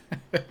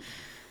All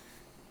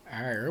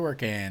right, we're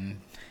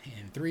working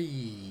in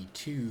three,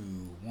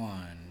 two,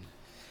 one.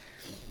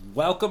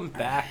 Welcome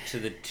back to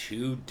the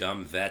Two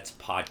Dumb Vets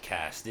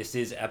podcast. This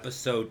is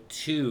episode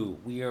 2.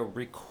 We are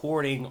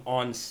recording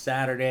on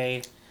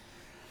Saturday,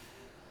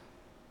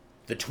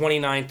 the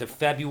 29th of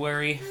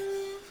February,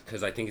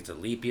 because I think it's a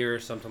leap year or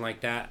something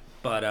like that.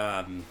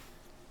 But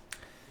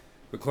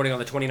recording on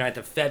the 29th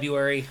of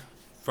February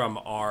from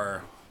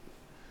our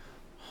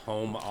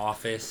home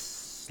office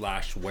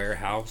slash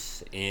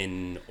warehouse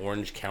in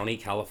Orange County,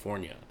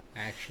 California.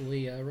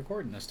 Actually,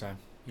 recording this time.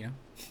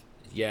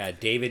 Yeah,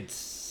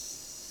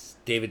 David's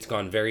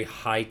gone very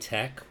high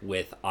tech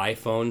with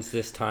iPhones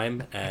this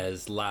time,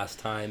 as last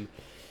time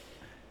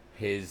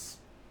his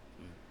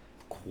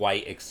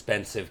quite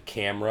expensive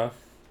camera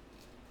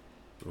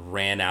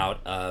ran out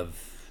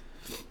of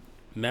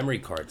memory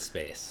card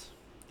space.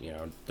 You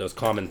know, those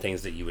common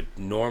things that you would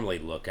normally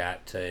look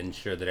at to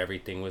ensure that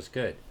everything was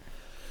good.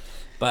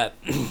 But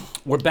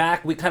we're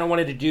back. We kind of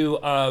wanted to do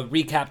a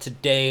recap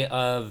today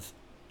of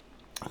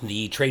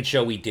the trade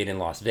show we did in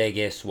Las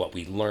Vegas, what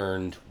we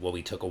learned, what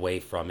we took away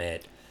from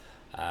it,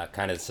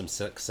 kind of some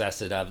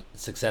successes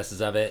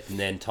of it, and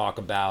then talk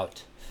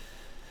about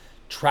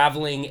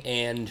traveling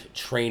and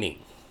training.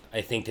 I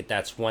think that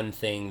that's one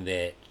thing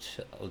that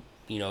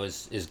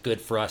is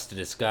good for us to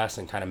discuss,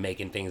 and kind of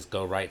making things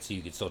go right so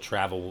you can still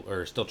travel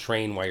or still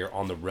train while you're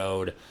on the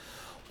road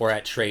or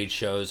at trade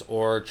shows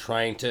or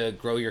trying to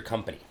grow your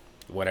company,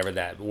 whatever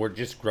that, or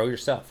just grow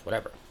yourself,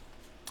 whatever.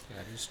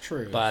 That is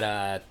true.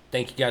 But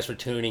thank you guys for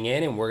tuning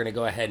in, and we're going to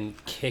go ahead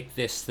and kick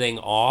this thing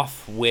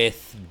off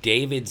with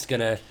David's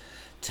going to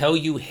tell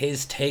you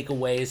his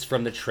takeaways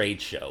from the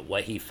trade show,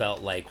 what he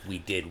felt like we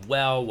did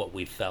well, what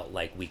we felt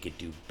like we could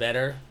do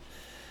better.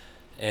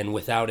 And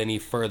without any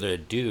further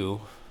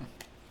ado,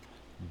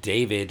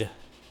 David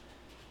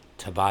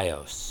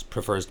Tabayos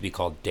prefers to be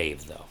called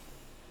Dave, though.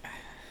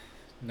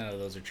 None of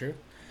those are true.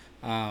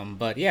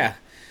 But yeah,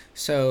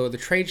 so the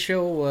trade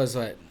show was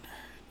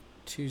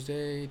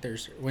Wednesday,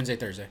 Thursday.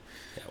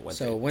 Yeah,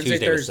 Wednesday. So Wednesday,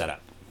 Tuesday was set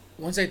up.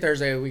 Wednesday,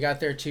 Thursday, we got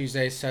there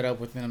Tuesday, set up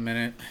within a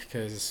minute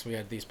because we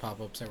had these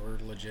pop-ups that were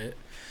legit.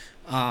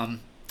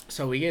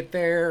 So we get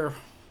there,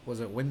 was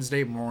it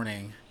Wednesday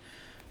morning,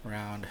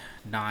 around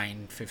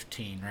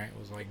 9:15, right? It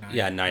was like 9.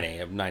 Yeah, 9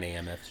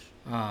 a.m.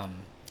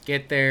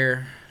 Get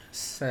there,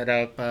 set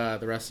up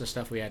the rest of the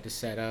stuff we had to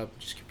set up,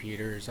 just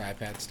computers,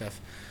 iPad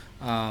stuff.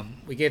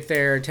 We get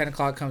there, 10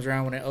 o'clock comes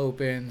around when it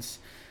opens.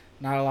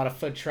 Not a lot of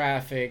foot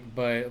traffic,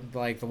 but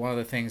one of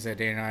the things that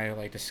Dane and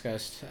I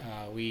discussed,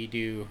 we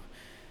do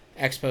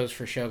expos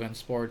for Shogun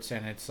Sports,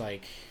 and it's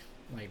like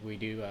we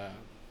do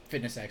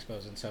fitness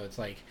expos, and so it's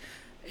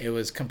it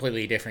was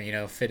completely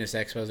different. Fitness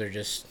expos are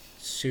just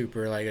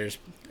super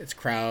it's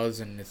crowds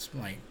and it's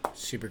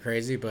super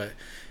crazy, but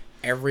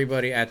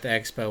everybody at the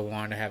expo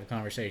wanted to have a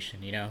conversation,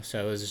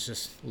 so it was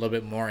just a little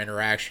bit more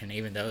interaction,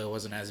 even though it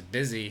wasn't as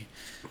busy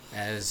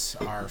as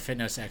our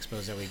fitness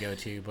expos that we go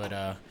to.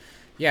 But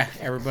yeah,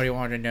 everybody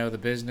wanted to know the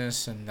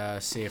business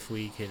and see if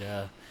we could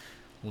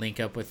link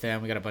up with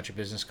them. We got a bunch of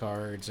business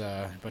cards,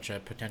 a bunch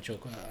of potential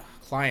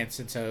clients,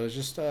 and so it was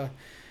just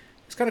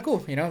it's kind of cool.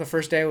 The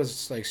first day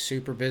was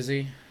super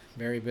busy,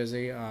 very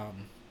busy,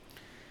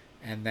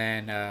 and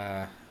then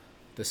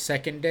the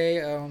second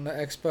day on the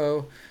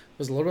expo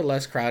was a little bit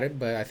less crowded,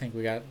 but I think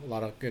we got a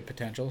lot of good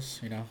potentials.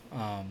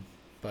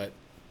 But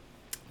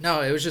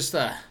no, it was just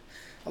a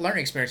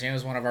learning experience. It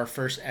was one of our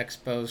first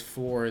expos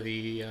for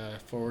the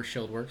for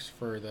Shieldworks,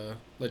 for the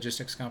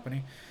logistics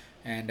company,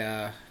 and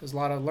it was a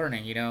lot of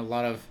learning. A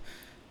lot of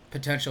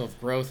potential of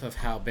growth of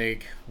how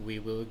big we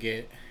will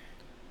get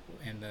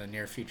in the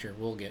near future.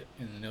 We'll get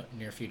in the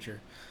near future.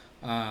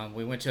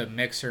 We went to a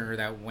mixer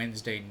that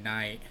Wednesday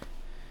night,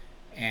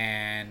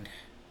 and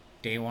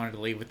Dane wanted to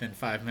leave within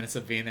 5 minutes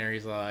of being there.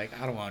 He's like,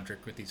 I don't want to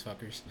drink with these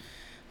fuckers.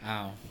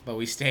 But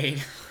we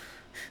stayed.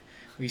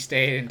 We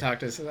stayed and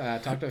talked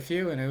to a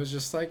few, and it was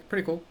just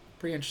pretty cool,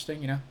 pretty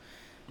interesting, And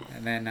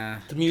then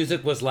The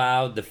music was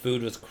loud. The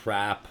food was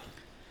crap.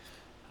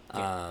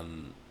 Yeah.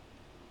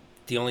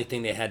 The only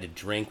thing they had to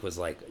drink was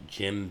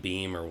Jim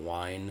Beam or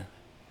wine.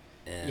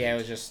 And yeah, it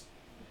was just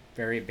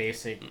very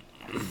basic,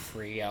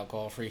 free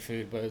alcohol, free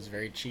food, but it was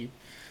very cheap.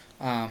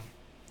 Yeah,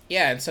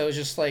 and so it was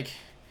just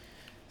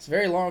it's a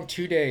very long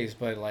 2 days,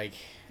 but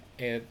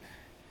it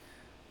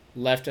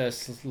left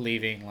us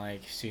leaving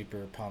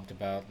super pumped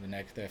about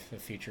the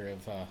future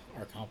of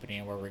our company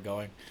and where we're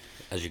going.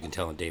 As you can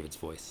tell in David's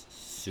voice,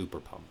 super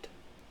pumped.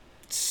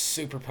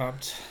 Super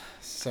pumped,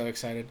 so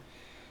excited.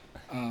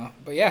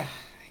 But yeah,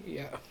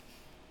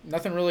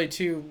 nothing really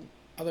too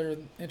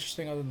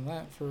interesting other than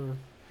that for.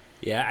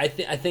 Yeah, I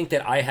think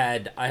that I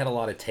had a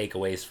lot of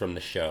takeaways from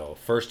the show.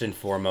 First and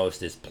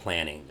foremost is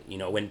planning.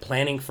 When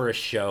planning for a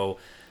show,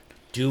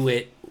 do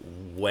it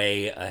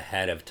way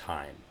ahead of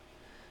time.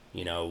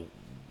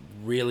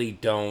 Really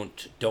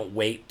don't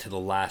wait to the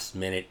last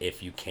minute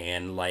if you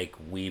can, like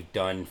we've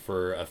done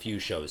for a few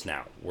shows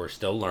now. We're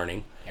still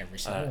learning. Every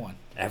single one.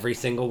 Every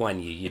single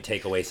one, you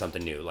take away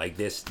something new. Like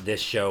this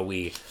show,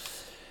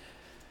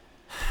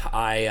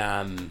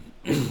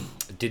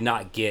 did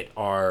not get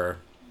our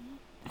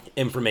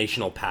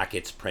informational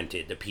packets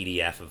printed, the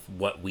PDF of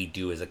what we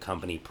do as a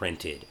company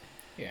printed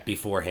Yeah.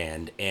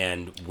 beforehand,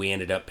 and we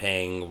ended up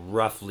paying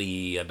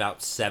roughly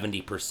about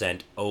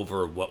 70%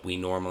 over what we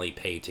normally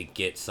pay to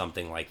get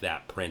something like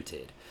that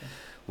printed.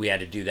 We had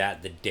to do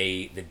that the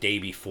day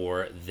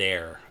before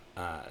there,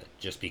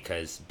 just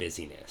because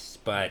busyness.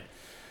 But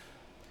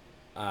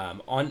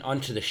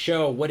onto the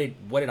show, what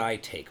did I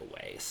take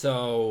away?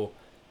 So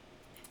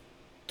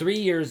 3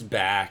 years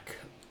back,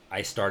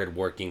 I started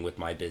working with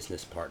my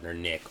business partner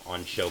Nick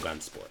on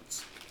Shogun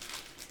Sports.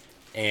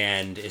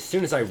 And as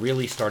soon as I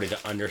really started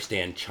to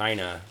understand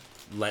China,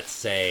 let's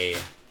say,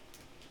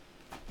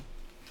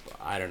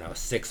 I don't know,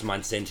 6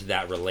 months into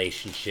that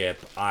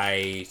relationship,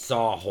 I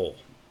saw a hole.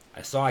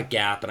 I saw a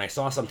gap, and I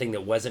saw something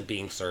that wasn't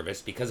being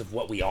serviced because of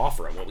what we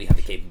offer and what we have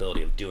the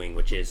capability of doing,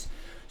 which is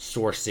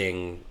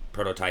sourcing,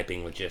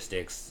 prototyping,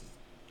 logistics,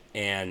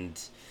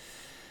 and,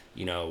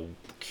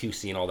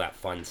 QC and all that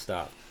fun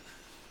stuff.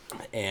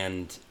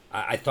 And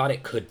I thought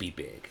it could be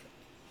big.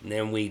 And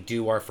then we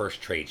do our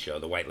first trade show,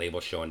 the White Label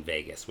show in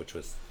Vegas, which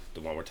was the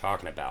one we're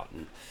talking about.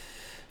 And,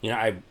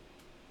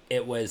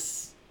 it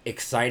was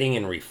exciting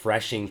and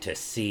refreshing to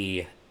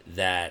see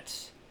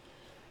that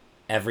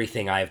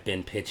everything I've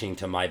been pitching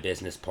to my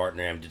business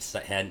partner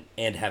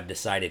and have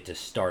decided to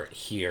start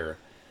here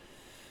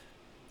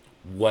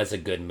was a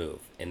good move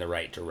in the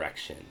right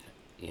direction.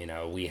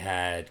 We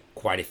had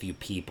quite a few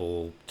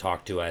people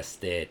talk to us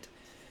that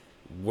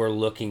were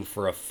looking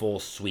for a full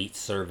suite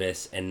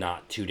service and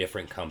not two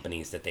different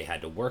companies that they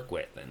had to work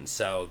with. And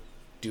so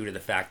due to the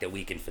fact that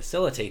we can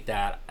facilitate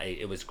that,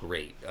 it was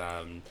great.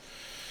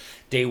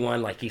 Day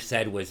one, like you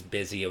said, was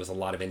busy. It was a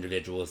lot of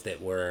individuals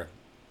that were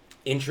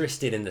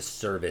interested in the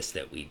service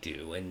that we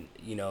do. And,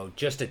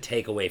 just a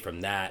takeaway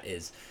from that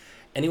is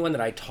anyone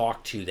that I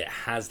talk to that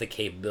has the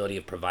capability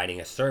of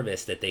providing a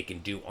service that they can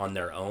do on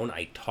their own,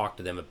 I talk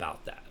to them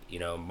about that.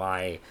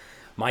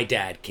 My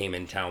dad came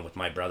in town with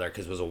my brother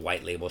because it was a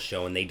White Label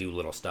show, and they do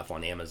little stuff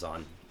on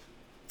Amazon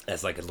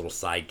as like a little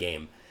side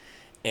game.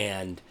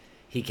 And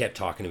he kept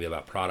talking to me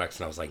about products,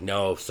 and I was like,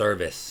 no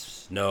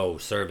service,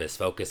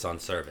 focus on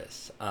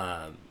service.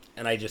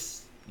 And I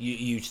just,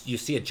 you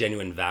see a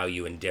genuine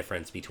value and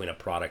difference between a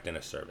product and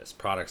a service.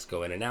 Products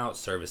go in and out,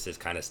 services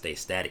kind of stay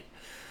steady.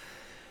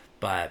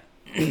 But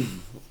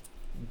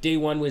day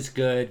one was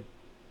good.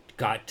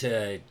 Got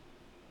to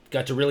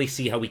really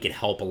see how we could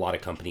help a lot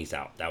of companies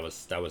out. That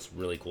was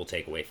really cool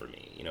takeaway for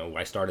me.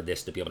 I started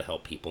this to be able to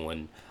help people,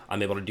 and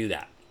I'm able to do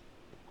that.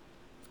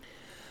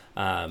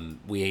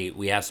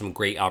 We have some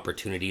great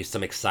opportunities,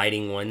 some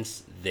exciting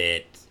ones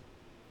that,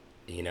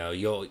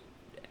 you'll,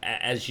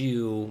 as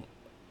you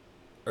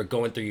are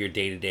going through your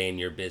day-to-day in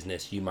your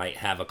business, you might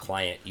have a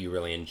client you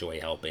really enjoy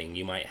helping.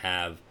 You might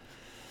have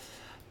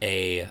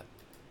a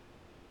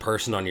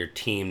person on your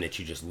team that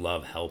you just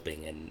love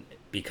helping, and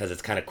because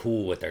it's kind of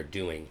cool what they're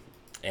doing.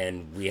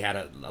 And we had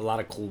a lot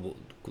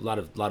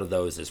of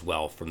those as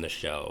well from the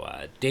show.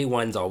 Day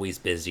one's always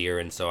busier,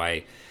 and so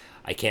I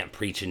can't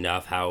preach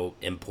enough how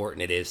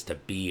important it is to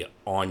be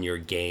on your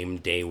game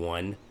day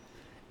one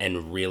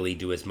and really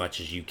do as much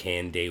as you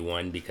can day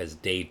one, because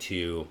day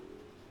two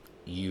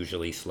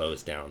usually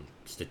slows down,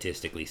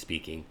 statistically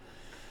speaking.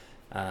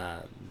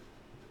 But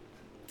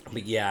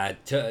yeah,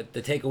 the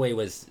takeaway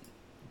was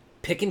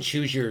pick and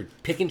choose your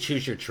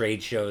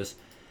trade shows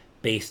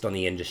based on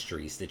the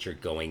industries that you're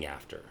going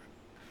after.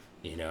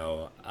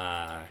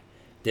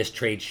 This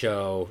trade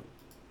show,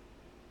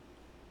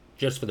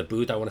 just for the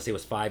booth, I want to say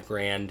was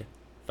 $5,000 or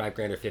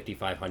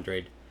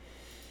 $5,500.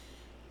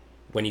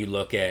 When you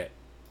look at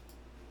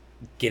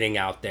getting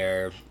out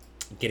there,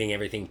 getting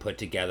everything put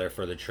together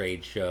for the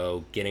trade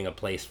show, getting a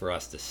place for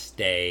us to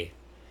stay,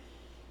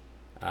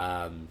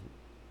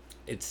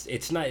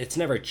 it's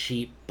never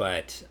cheap,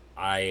 but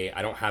I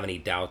don't have any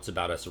doubts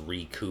about us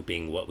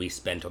recouping what we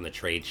spent on the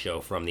trade show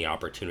from the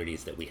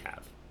opportunities that we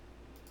have.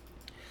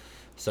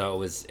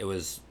 So it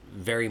was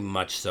very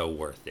much so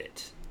worth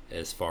it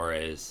as far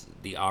as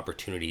the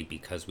opportunity,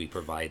 because we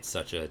provide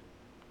such a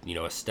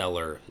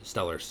stellar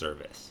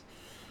service.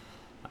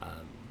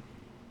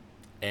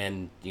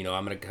 And I'm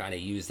going to kind of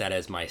use that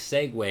as my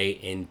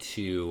segue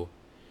into,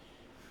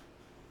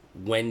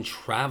 when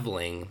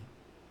traveling,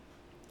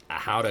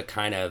 how to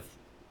kind of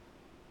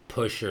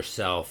push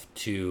yourself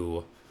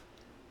to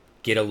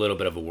get a little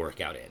bit of a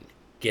workout in,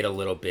 get a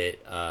little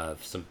bit of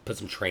put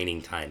some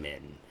training time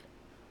in.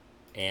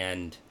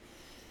 And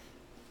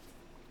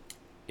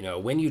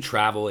when you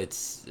travel,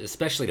 it's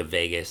especially to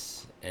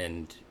Vegas,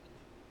 and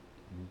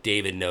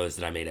David knows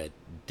that I made a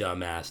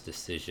dumbass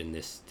decision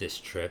this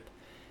trip.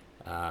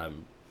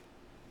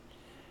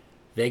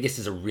 Vegas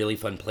is a really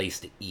fun place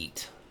to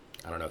eat.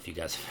 I don't know if you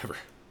guys have ever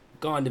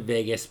gone to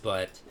Vegas,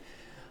 but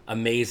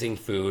amazing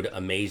food,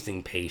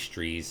 amazing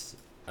pastries,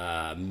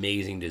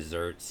 amazing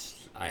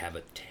desserts. I have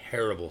a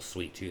terrible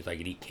sweet tooth. I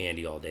could eat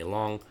candy all day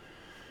long.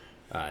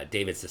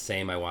 David's the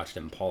same. I watched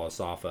him polish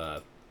off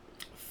a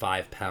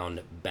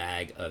 5-pound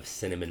bag of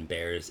cinnamon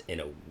bears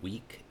in a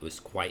week. It was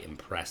quite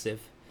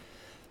impressive.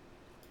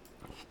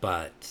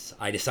 But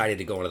I decided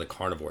to go into the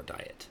carnivore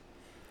diet.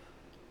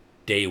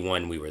 Day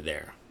one, we were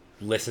there.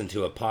 Listened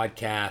to a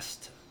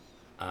podcast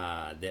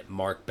that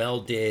Mark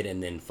Bell did,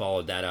 and then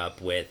followed that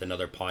up with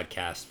another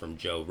podcast from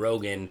Joe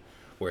Rogan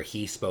where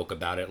he spoke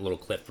about it, a little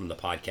clip from the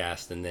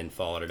podcast, and then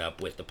followed it up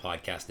with the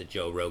podcast that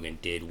Joe Rogan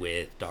did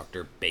with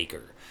Dr.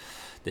 Baker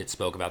that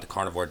spoke about the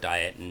carnivore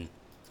diet. And,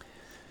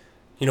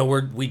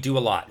 we do a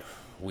lot.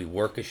 We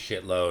work a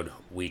shitload.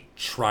 We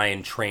try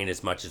and train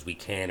as much as we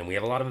can, and we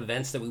have a lot of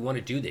events that we want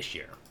to do this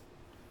year.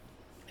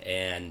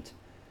 And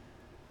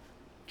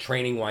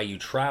training while you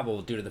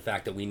travel, due to the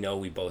fact that we know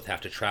we both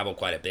have to travel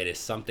quite a bit, is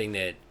something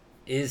that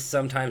is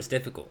sometimes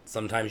difficult.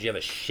 Sometimes you have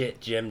a shit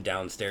gym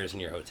downstairs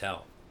in your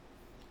hotel.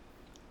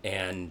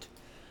 And,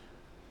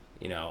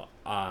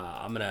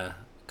 I'm going to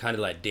kind of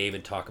let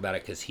David talk about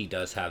it because he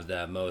does have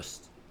the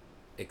most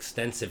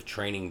extensive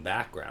training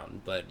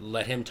background. But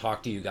let him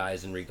talk to you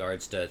guys in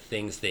regards to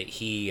things that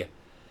he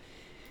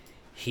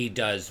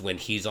does when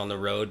he's on the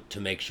road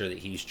to make sure that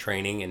he's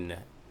training and,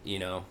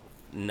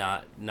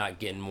 not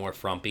getting more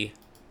frumpy.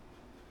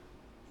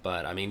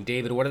 But I mean,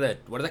 David, what are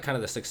the kind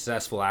of the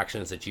successful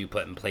actions that you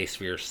put in place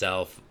for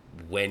yourself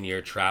when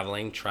you're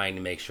traveling, trying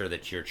to make sure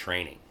that you're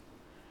training?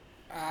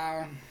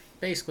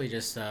 Basically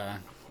just as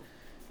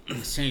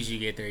soon as you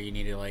get there, you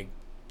need to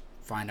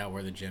find out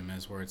where the gym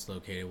is, where it's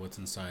located, what's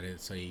inside it,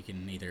 so you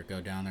can either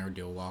go down there or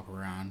do a walk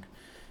around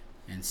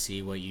and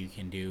see what you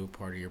can do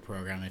part of your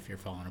program if you're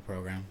following a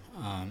program.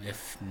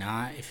 If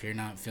you're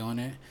not feeling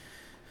it,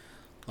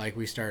 like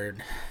we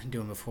started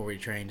doing before we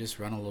trained, just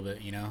run a little bit.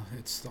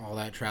 It's all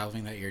that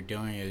traveling that you're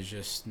doing is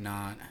just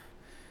not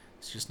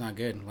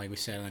good. Like we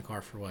sat in the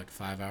car for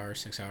 5 hours,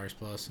 6 hours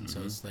plus, and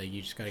so it's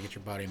you just got to get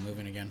your body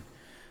moving again.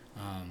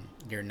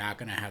 You're not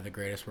going to have the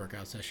greatest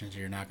workout sessions.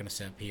 You're not going to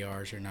set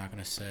PRs. You're not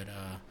going to set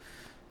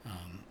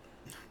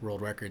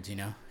world records. You're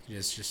not.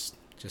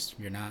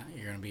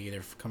 You're going to be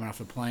either coming off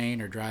a plane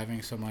or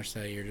driving so much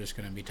that you're just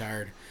going to be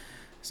tired.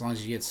 As long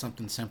as you get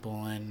something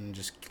simple in and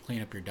just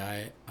clean up your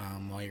diet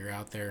while you're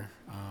out there.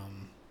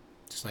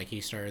 Just like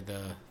he started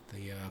the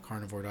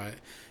carnivore diet.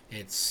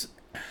 It's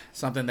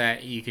something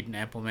that you can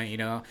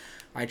implement.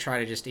 I try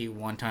to just eat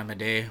one time a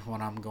day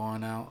when I'm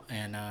going out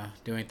and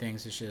doing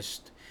things. It's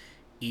just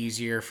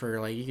easier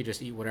for you could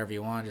just eat whatever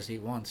you want, just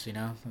eat once,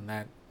 and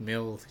that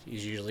meal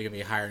is usually gonna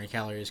be higher in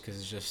calories because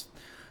it's just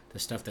the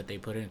stuff that they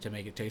put in it to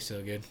make it taste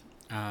so good.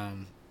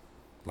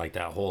 Like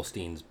that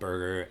Holstein's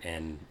burger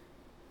and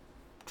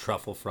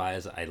truffle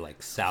fries, I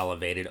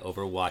salivated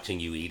over watching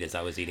you eat as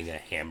I was eating a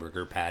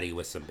hamburger patty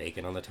with some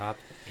bacon on the top.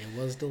 It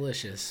was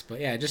delicious.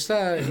 But yeah, just you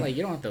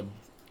don't have to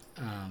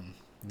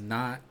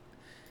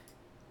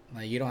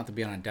you don't have to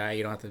be on a diet.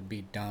 You don't have to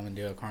be dumb and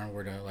do a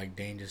carnivore diet like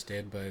Dane just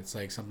did, but it's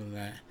something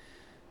that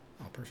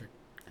perfect.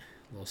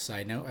 Little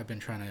side note, I've been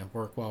trying to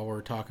work while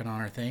we're talking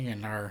on our thing,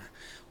 and our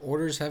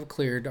orders have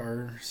cleared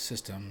our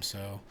system,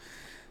 so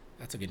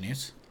that's a good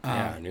news.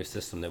 Yeah, a new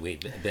system that we've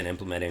been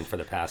implementing for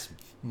the past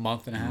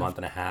month and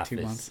a half 2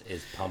 months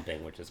is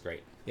pumping, which is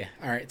great. Yeah.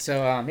 All right.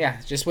 So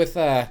just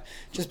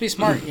just be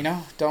smart.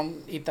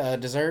 Don't eat the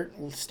dessert.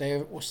 Stay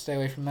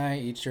away from that.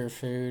 Eat your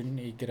food.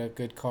 You get a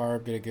good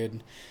carb.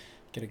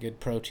 Get a good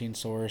protein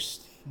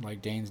source.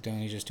 Like Dane's doing,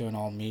 he's just doing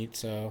all meat.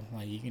 So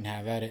you can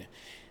have at it.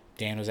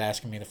 Dan was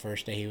asking me the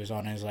first day he was on,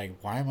 and he's like,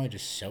 why am I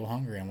just so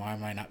hungry, and why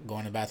am I not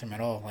going to the bathroom at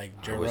all?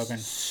 Joe Rogan,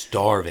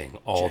 starving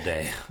all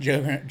day.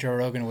 Joe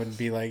Rogan wouldn't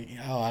be like,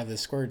 I have the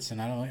squirts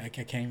and I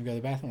can't even go to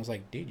the bathroom. I was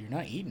like, dude, you're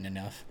not eating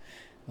enough.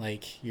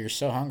 You're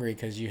so hungry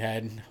because you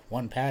had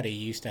one patty.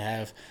 You used to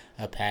have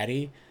a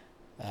patty,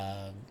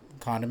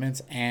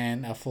 condiments,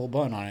 and a full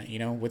bun on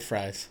it, with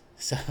fries.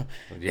 So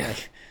yeah,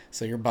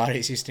 so your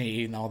body's used to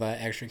eating all that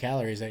extra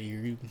calories that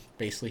you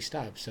basically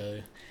stopped.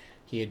 So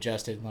he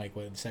adjusted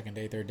the second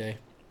day, third day.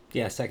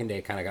 Yeah, second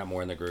day kind of got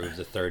more in the grooves.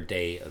 The third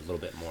day a little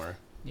bit more.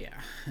 Yeah,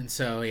 and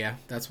so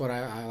that's what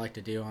I like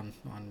to do on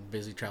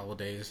busy travel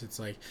days.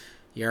 It's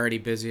you're already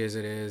busy as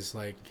it is.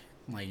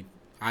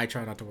 I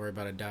try not to worry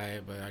about a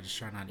diet, but I just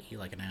try not to eat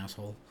like an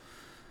asshole.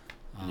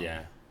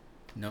 Yeah.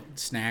 No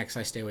snacks.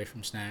 I stay away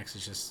from snacks.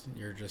 It's just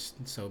you're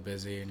just so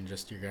busy, and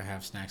you're gonna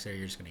have snacks there.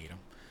 You're just gonna eat them.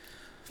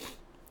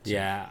 So.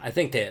 Yeah, I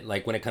think that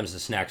when it comes to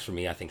snacks for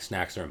me, I think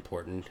snacks are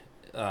important.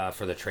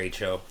 For the trade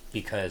show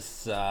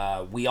because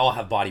we all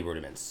have body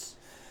rudiments.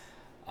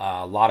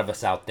 A lot of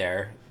us out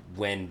there,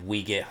 when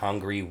we get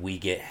hungry, we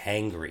get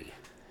hangry.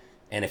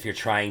 And if you're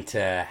trying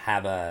to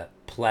have a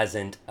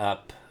pleasant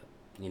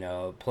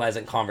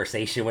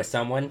conversation with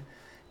someone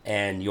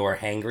and you're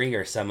hangry,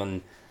 or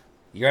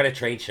you're at a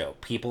trade show,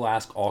 people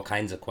ask all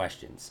kinds of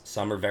questions.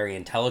 Some are very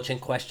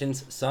intelligent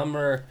questions. Some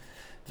are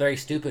very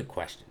stupid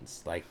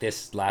questions. Like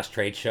this last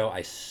trade show,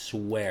 I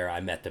swear I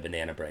met the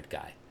banana bread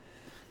guy.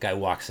 Guy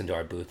walks into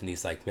our booth and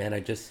he's like, man, I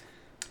just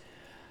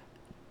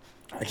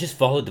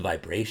followed the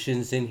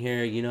vibrations in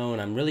here, and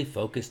I'm really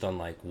focused on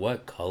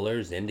what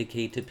colors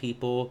indicate to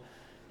people,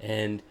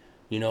 and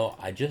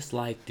I just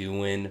like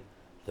doing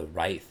the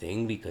right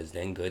thing because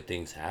then good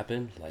things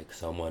happen, like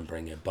someone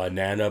bringing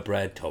banana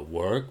bread to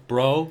work,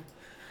 bro.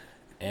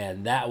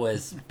 And that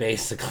was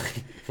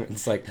basically,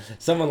 it's like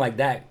someone like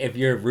that, if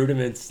your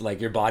rudiments,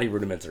 like your body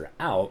rudiments are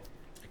out,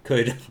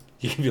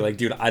 you can be like,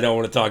 dude, I don't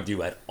want to talk to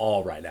you at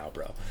all right now,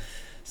 bro.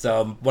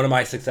 So one of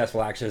my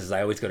successful actions is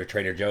I always go to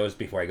Trader Joe's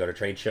before I go to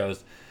trade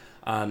shows.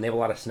 They have a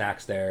lot of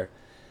snacks there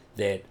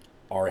that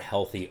are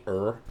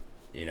healthier.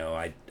 You know,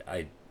 I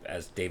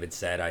as David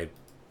said, I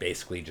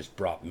basically just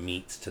brought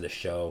meats to the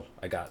show.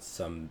 I got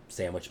some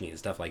sandwich meat and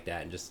stuff like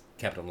that and just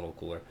kept it a little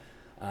cooler.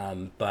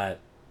 But,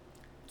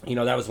 you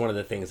know, that was one of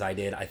the things I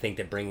did. I think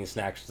that bringing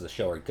snacks to the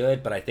show are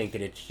good, but I think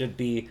that it should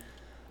be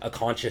a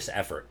conscious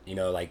effort. You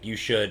know, like you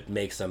should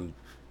make some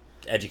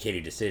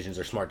educated decisions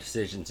or smart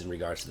decisions in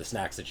regards to the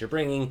snacks that you're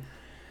bringing.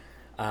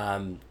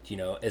 You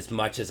know, as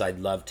much as I'd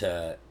love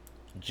to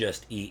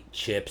just eat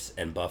chips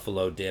and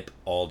buffalo dip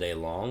all day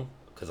long,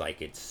 because I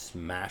could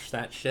smash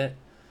that shit,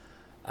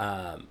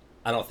 I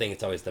don't think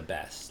it's always the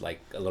best.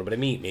 Like a little bit of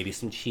meat, maybe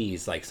some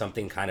cheese, like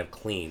something kind of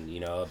clean,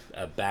 you know,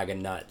 a bag of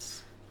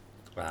nuts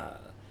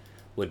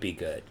would be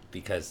good,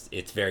 because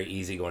it's very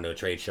easy going to a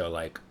trade show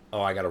like,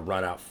 oh, I got to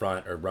run out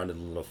front or run to the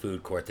little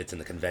food court that's in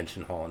the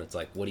convention hall, and it's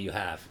like, what do you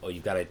have? Oh,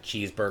 you've got a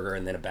cheeseburger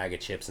and then a bag of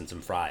chips and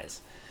some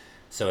fries.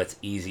 So it's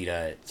easy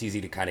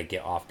to kind of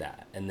get off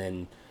that. And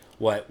then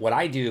what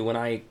I do when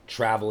I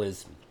travel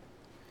is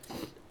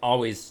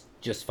always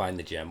just find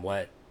the gym.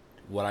 What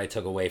I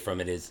took away from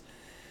it is,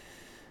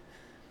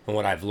 and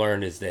what I've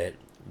learned is that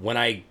when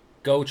I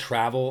go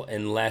travel,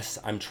 unless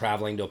I'm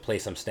traveling to a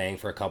place I'm staying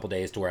for a couple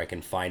days to where I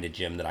can find a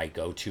gym that I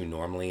go to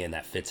normally and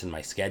that fits in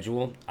my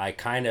schedule, I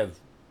kind of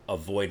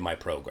avoid my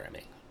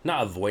programming.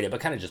 Not avoid it, but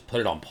kind of just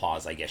put it on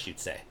pause, I guess you'd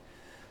say.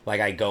 Like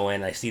I go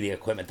in, I see the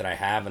equipment that I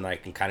have, and I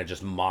can kind of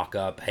just mock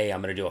up, hey,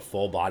 I'm going to do a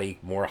full body,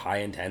 more high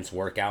intense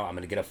workout. I'm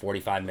going to get a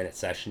 45-minute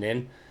session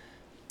in,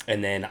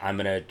 and then I'm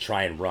going to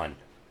try and run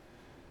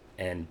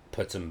and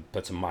put some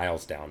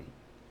miles down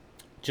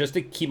just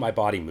to keep my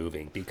body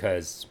moving,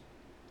 because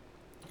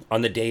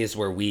on the days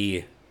where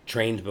we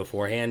trained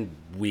beforehand,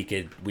 we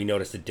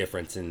noticed a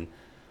difference in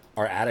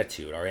our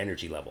attitude, our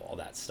energy level, all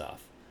that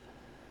stuff.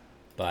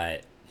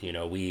 But, you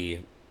know,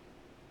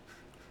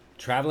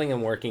 traveling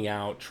and working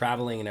out,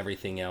 traveling and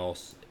everything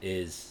else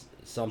is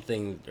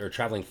something, or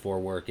traveling for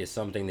work is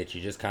something that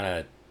you just kind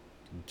of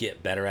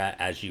get better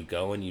at as you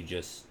go, and you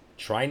just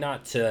try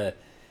not to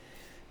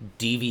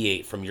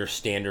deviate from your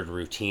standard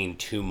routine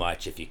too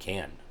much if you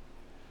can.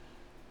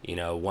 You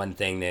know, one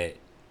thing that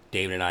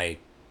David and I,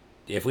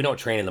 if we don't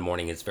train in the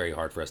morning, it's very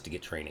hard for us to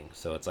get training.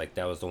 So it's like,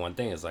 that was the one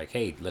thing, is like,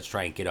 hey, let's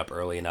try and get up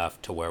early enough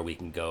to where we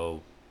can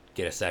go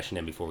get a session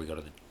in before we go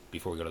to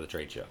the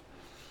trade show.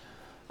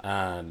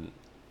 And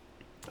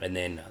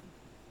then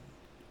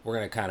we're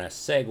going to kind of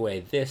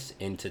segue this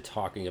into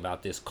talking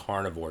about this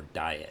carnivore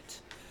diet.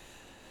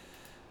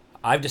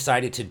 I've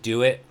decided to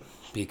do it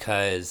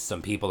because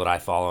some people that I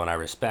follow and I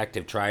respect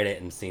have tried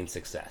it and seen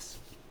success.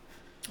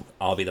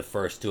 I'll be the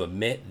first to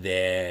admit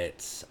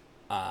that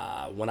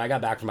when I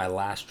got back from my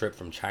last trip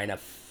from China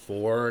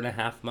 4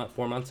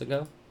 months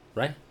ago,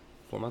 right?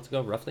 4 months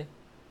ago, roughly,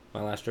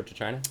 my last trip to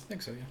China. I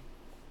think so,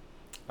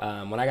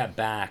 yeah. When I got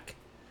back,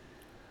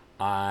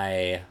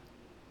 I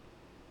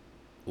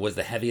was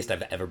the heaviest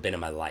I've ever been in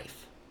my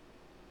life.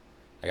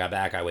 I got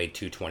back, I weighed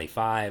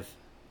 225.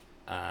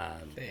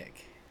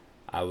 Thick.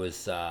 I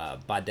was,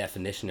 by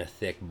definition, a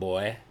thick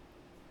boy.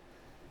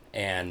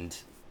 And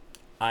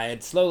I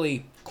had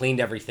slowly cleaned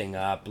everything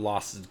up,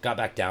 got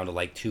back down to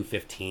like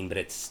 215, but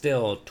it's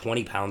still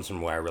 20 pounds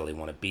from where I really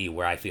want to be,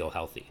 where I feel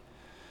healthy.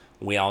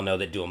 We all know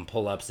that doing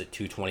pull-ups at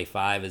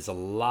 225 is a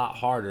lot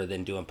harder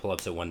than doing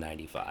pull-ups at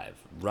 195.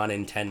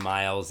 Running 10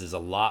 miles is a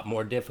lot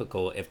more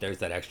difficult if there's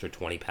that extra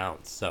 20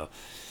 pounds. So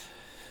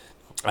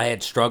I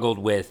had struggled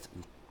with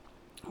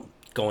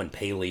going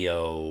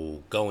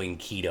paleo, going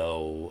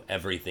keto,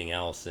 everything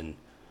else. And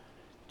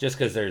just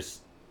because there's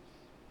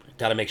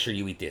got to make sure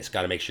you eat this,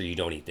 got to make sure you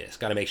don't eat this,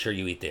 got to make sure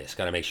you eat this,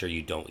 got to make sure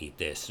you don't eat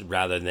this,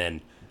 rather than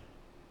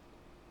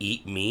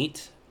eat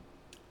meat,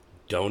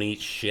 don't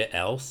eat shit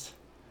else,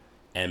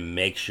 and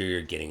make sure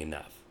you're getting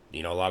enough.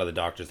 You know, a lot of the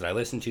doctors that I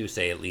listen to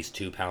say at least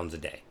 2 pounds a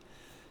day.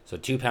 So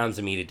 2 pounds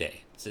of meat a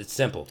day. It's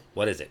simple.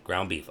 What is it?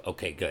 Ground beef.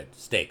 Okay, good.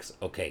 Steaks.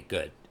 Okay,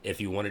 good.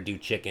 If you want to do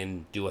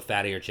chicken, do a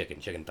fattier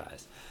chicken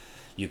thighs.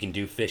 You can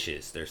do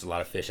fishes. There's a lot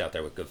of fish out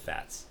there with good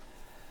fats.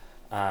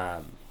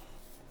 But,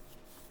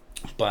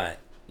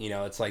 you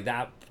know, it's like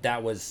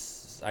that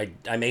was,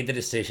 I made the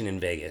decision in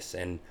Vegas,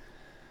 and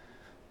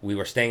we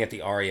were staying at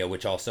the Aria,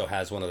 which also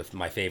has one of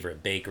my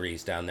favorite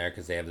bakeries down there,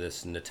 because they have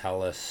this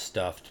Nutella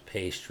stuffed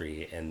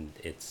pastry, and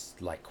it's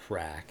like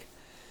crack.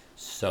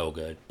 So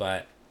good.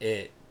 But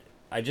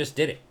I just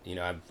did it. You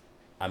know,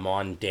 I'm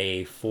on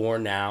day 4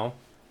 now.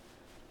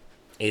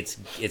 It's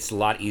a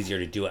lot easier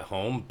to do at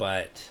home,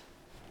 but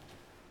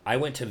I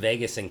went to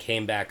Vegas and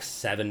came back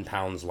 7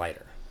 pounds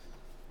lighter.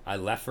 I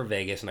left for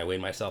Vegas and I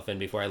weighed myself in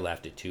before I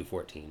left at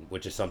 214,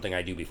 which is something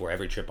I do before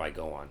every trip I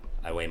go on.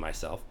 I weigh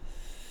myself.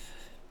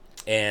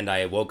 And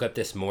I woke up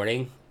this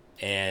morning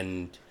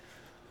and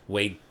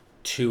weighed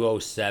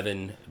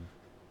 207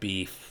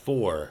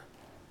 before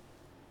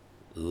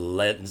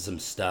letting some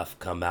stuff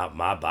come out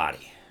my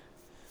body.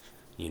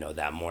 You know,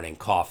 that morning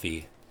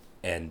coffee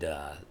and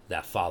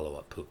that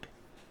follow-up poop.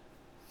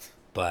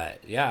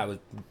 But yeah, I was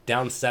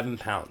down 7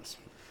 pounds.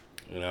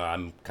 You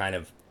know,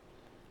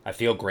 I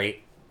feel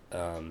great.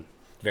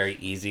 Very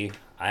easy.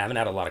 I haven't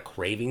had a lot of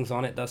cravings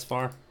on it thus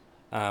far,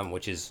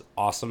 which is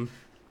awesome.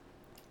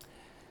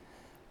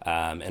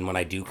 And when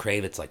I do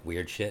crave, it's like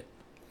weird shit.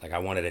 Like I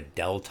wanted a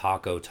Del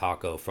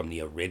Taco from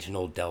the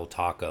original Del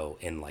Taco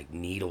in like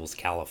Needles,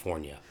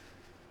 California.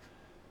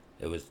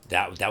 It was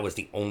that was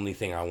the only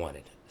thing I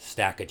wanted.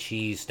 Stack of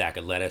cheese, stack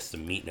of lettuce,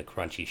 some meat, and a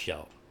crunchy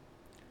shell.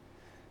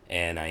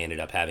 And I ended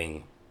up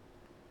having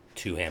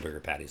 2 hamburger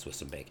patties with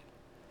some bacon.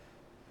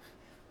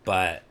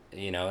 But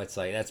you know, it's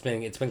like it's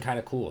been kind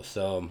of cool.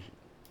 So,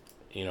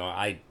 you know,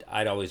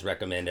 I'd always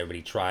recommend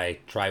everybody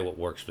try what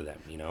works for them.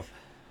 You know,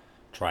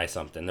 try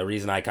something. The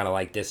reason I kind of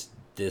like this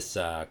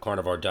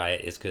carnivore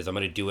diet is because I'm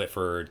gonna do it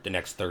for the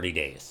next 30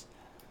 days.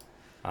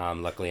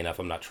 Luckily enough,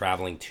 I'm not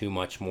traveling too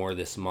much more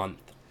this month.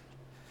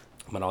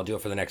 But I'll do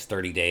it for the next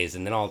 30 days,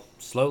 and then I'll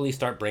slowly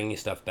start bringing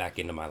stuff back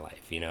into my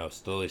life. You know,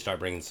 slowly start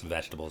bringing some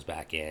vegetables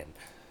back in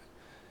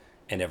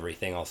and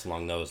everything else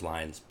along those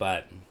lines.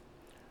 But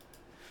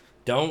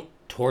don't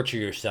torture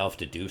yourself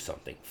to do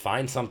something.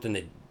 Find something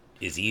that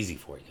is easy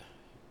for you.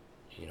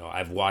 You know,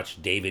 I've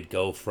watched David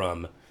go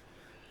from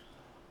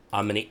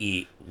I'm going to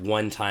eat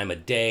 1 time a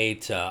day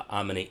to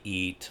I'm going to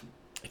eat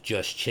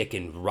just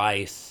chicken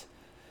rice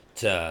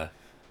to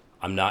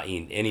I'm not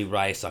eating any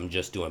rice, I'm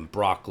just doing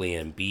broccoli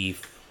and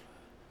beef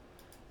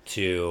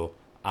to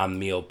I'm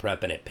meal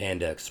prepping at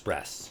Panda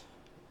Express.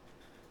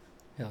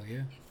 Hell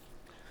yeah.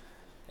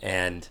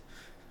 And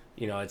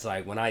you know, it's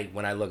like when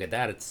I look at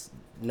that, it's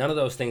none of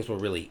those things were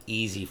really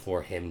easy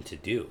for him to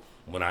do.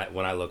 When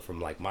I look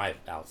from like my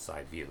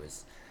outside view,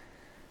 is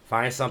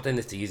find something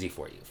that's easy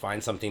for you.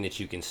 Find something that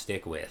you can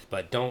stick with,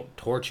 but don't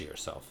torture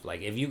yourself.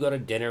 Like if you go to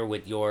dinner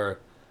with your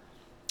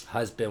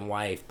husband,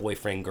 wife,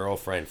 boyfriend,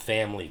 girlfriend,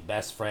 family,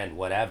 best friend,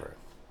 whatever,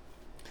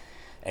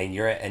 and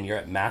you're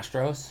at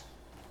Mastro's,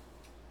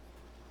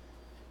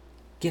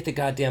 get the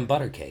goddamn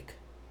butter cake.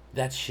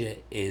 That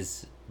shit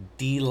is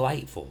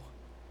delightful.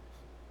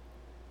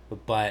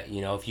 But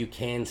you know, if you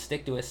can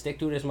stick to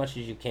it as much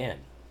as you can,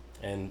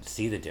 and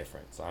see the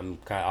difference.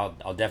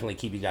 I'll definitely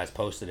keep you guys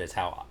posted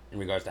in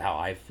regards to how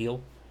I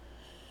feel.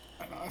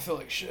 I feel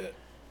like shit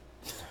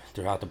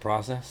throughout the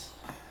process.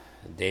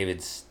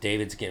 David's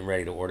getting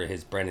ready to order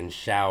his Brennan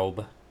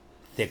Schaub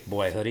thick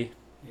boy hoodie.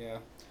 Yeah.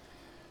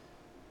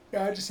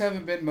 Yeah, I just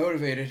haven't been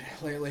motivated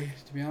lately,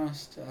 to be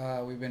honest.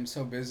 We've been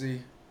so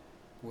busy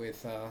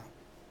with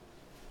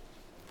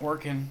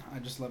working. I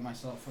just let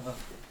myself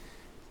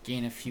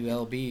gain a few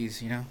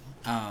lbs, you know.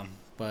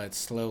 But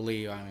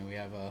slowly, I mean, we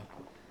have a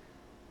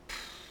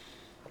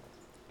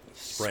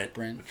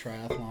sprint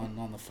triathlon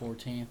on the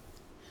 14th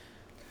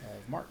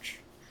of March,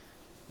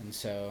 and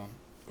so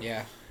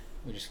yeah,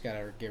 we just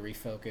gotta get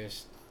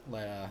refocused,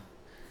 let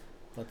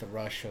the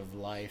rush of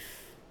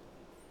life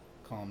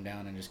calm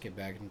down, and just get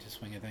back into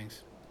swing of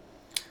things.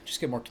 Just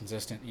get more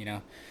consistent, you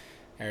know.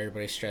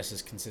 Everybody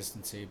stresses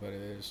consistency, but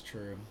it is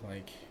true.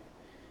 Like,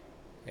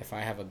 if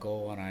I have a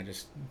goal and I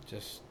just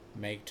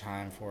make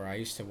time for it. I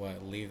used to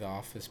leave the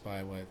office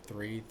by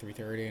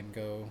 3:30 and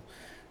go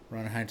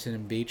run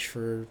Huntington Beach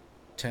for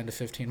 10 to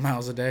 15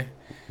 miles a day,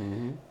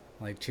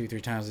 like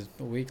 2-3 times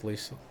a week at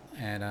least.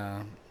 And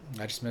I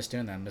just miss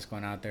doing that. I miss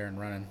going out there and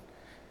running,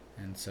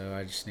 and so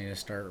I just need to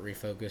start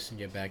refocus and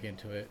get back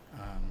into it.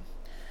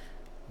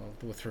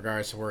 With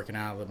regards to working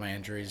out, my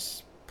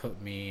injuries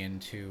put me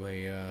into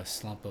a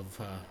slump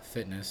of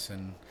fitness,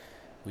 and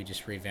we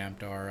just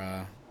revamped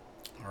our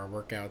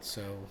workouts.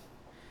 So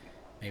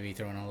maybe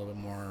throwing a little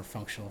bit more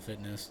functional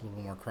fitness, a little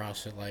bit more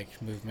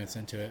CrossFit-like movements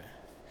into it.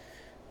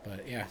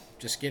 But yeah,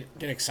 just get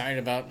excited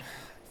about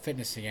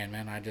fitness again,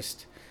 man. I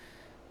just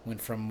went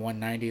from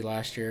 190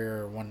 last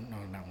year, or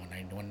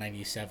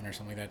 197 or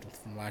something like that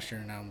from last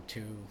year, and now I'm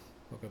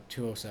woke up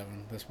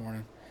 207 this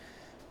morning.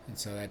 And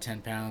so that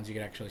 10 pounds, you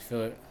can actually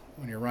feel it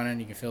when you're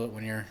running. You can feel it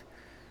when you're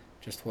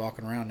just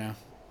walking around now.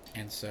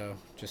 And so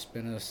just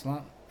been in a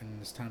slump, and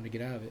it's time to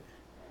get out of it.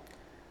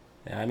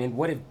 Yeah, I mean,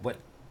 what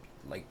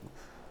like,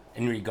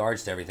 in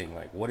regards to everything,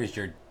 like, what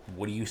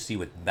do you see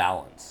with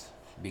balance?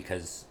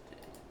 Because,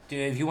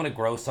 dude, if you want to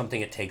grow something,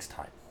 it takes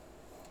time.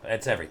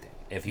 That's everything.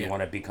 If you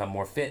want to become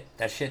more fit,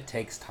 that shit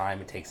takes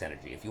time. It takes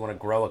energy. If you want to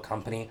grow a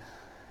company,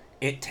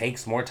 it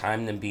takes more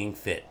time than being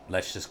fit.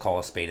 Let's just call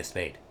a spade a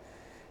spade.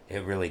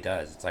 It really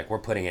does. It's like we're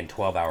putting in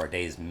 12-hour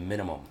days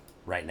minimum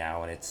right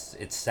now, and it's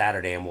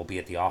Saturday, and we'll be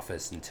at the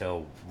office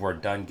until we're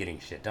done getting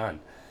shit done.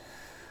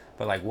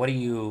 But like, what are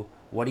you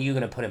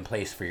going to put in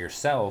place for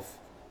yourself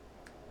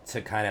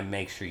to kind of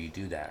make sure you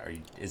do that?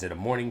 Is it a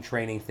morning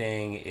training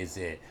thing? Is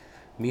it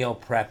meal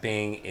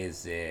prepping?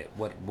 Is it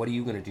what are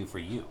you going to do for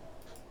you?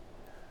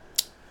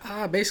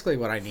 Basically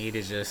what I need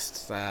is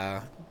just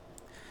gotta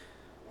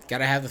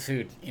have the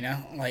food, you know.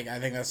 Like, I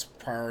think that's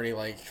priority.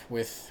 Like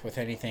with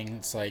anything,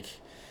 it's like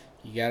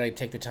you gotta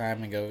take the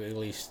time and go at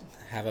least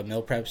have a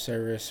meal prep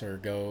service or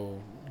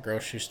go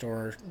grocery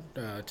store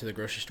to the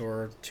grocery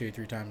store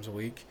 2-3 times a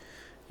week.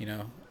 You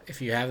know,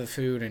 if you have the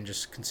food and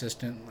just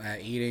consistent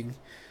at eating,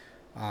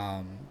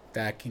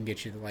 that can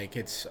get you like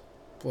it's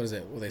what is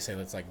it? Well, they say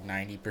that's like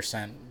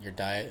 90% your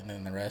diet, and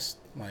then the rest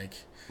like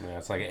Yeah,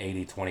 it's like an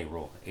 80-20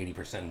 rule.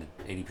 80%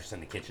 in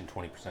the kitchen,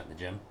 20% in the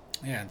gym.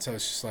 yeah. And so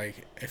it's just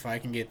like if I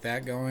can get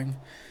that going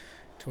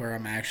to where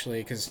I'm actually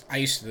because I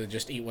used to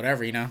just eat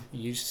whatever. You know,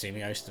 you used to see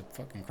me. I used to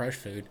fucking crush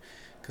food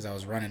because I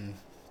was running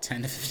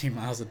 10 to 15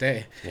 miles a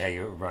day. Yeah,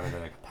 you're running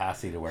at a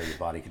capacity to where your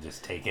body could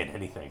just take in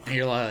anything. And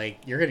you're like,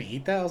 you're gonna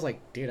eat that? I was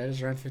like, dude, I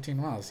just ran 15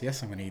 miles.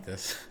 Yes, I'm gonna eat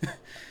this.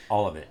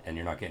 All of it, and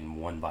you're not getting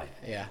one bite.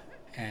 Yeah,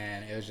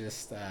 and it was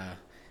just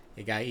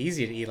it got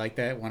easy to eat like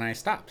that when I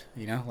stopped.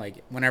 You know,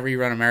 like whenever you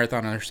run a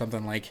marathon or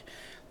something like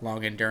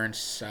long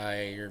endurance,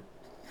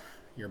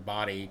 your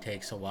body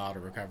takes a while to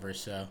recover.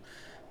 So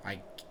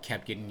I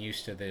kept getting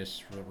used to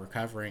this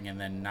recovering and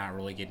then not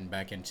really getting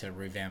back into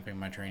revamping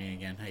my training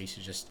again. I used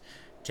to just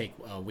take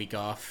a week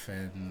off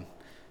and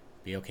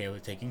be okay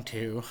with taking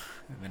two,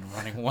 and then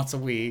running once a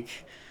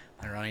week,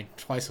 and running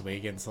twice a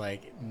week. And it's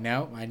like,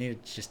 no, I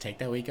need to just take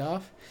that week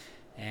off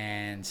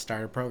and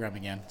start a program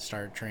again,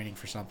 start training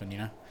for something, you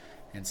know?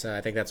 And so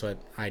I think that's what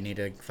I need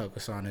to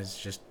focus on is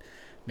just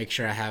make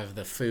sure I have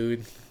the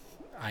food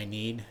I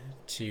need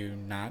to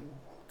not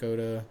go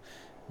to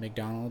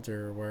McDonald's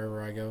or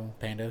wherever I go,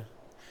 Panda.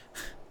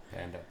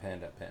 Panda.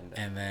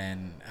 And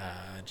then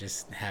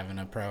just having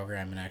a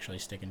program and actually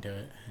sticking to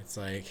it. It's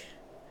like...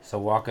 So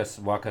walk us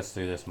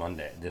through this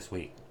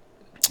week.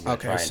 You're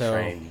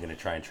gonna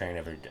try and train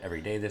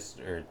every day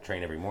or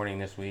train every morning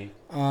this week.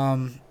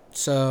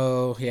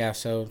 So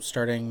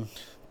starting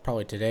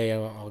probably today,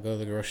 I'll go to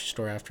the grocery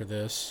store after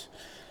this,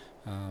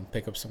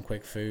 pick up some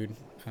quick food.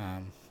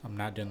 I'm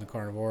not doing the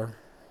carnivore.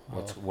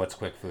 What's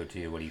quick food to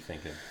you? What are you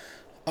thinking?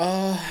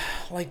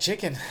 Like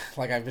chicken.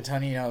 Like I've been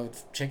telling you,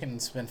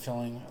 chicken's been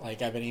feeling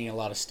like I've been eating a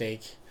lot of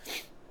steak,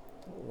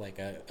 like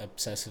a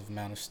excessive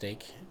amount of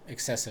steak. So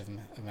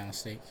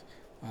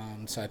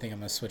I think I'm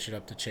gonna switch it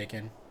up to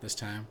chicken this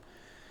time.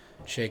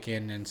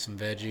 Chicken and some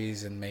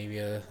veggies and maybe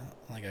a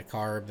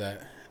carb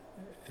that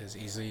is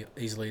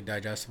easily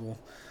digestible.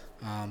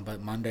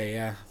 But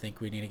Monday, I think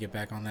we need to get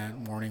back on that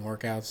morning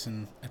workouts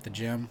and at the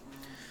gym.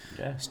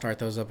 Yeah. Start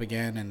those up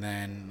again, and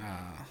then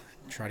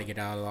try to get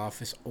out of the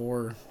office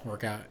or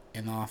work out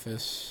in the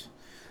office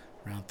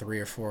around 3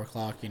 or 4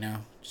 o'clock. You know,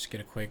 just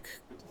get a quick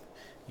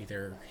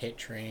either HIIT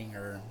training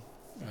or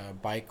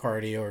bike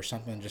cardio or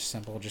something just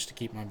simple, just to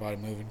keep my body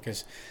moving.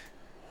 Because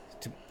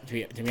to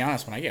be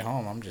honest, when I get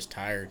home, I'm just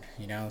tired.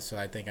 You know, so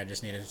I think I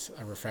just need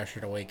a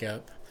refresher to wake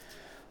up.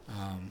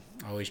 I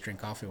always drink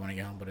coffee when I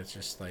get home, but it's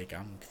just like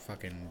I'm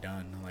fucking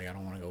done. Like I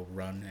don't want to go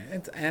run,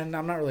 and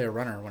I'm not really a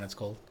runner when it's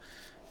cold.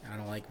 I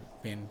don't like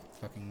being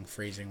fucking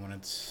freezing when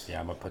it's...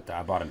 Yeah, I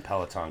bought him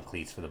Peloton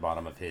cleats for the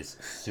bottom of his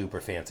super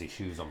fancy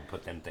shoes. I'm gonna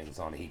put them things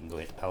on. He can go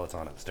hit the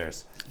Peloton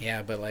upstairs.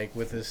 Yeah, but like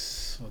with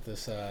this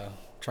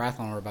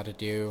triathlon we're about to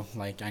do,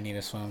 like I need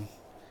to swim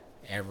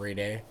every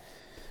day,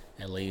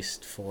 at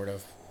least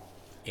 400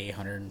 to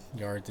 800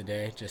 yards a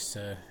day, just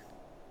to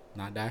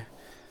not die.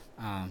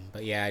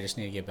 But yeah, I just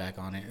need to get back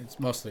on it. It's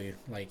mostly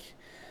like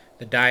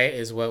the diet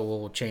is what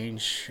will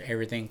change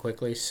everything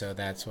quickly, so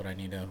that's what I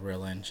need to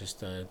reel in, just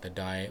the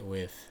diet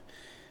with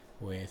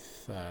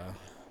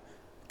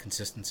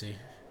consistency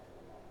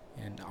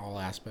in all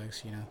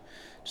aspects, you know.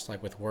 Just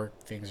like with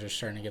work, things are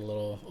starting to get a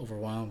little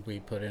overwhelmed. We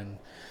put in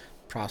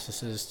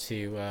processes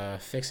to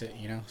fix it,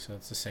 you know. So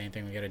it's the same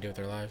thing we got to do with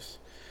our lives.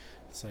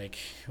 It's like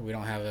we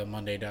don't have a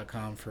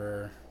Monday.com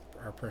for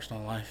our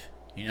personal life,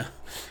 you know.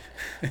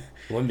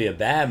 Wouldn't be a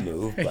bad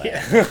move, but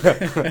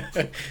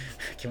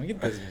Can we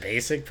get this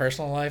basic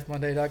personal life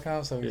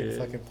Monday.com so we can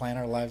fucking plan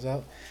our lives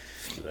out?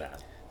 Yeah.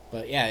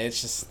 But yeah, it's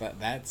just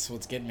that's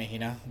what's getting me, you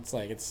know. It's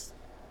like it's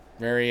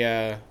very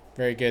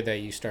very good that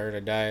you started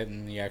a diet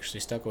and you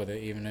actually stuck with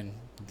it, even in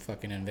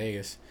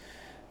Vegas.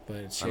 But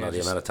it's, I know the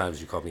amount of times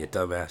you called me a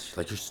dumbass.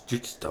 You're like, you're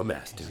just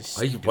dumbass,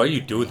 dude. Why are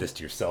you doing this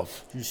to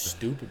yourself? You're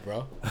stupid,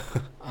 bro.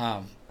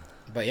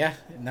 But yeah,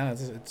 no,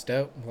 it's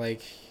dope.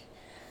 Like,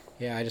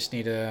 yeah, I just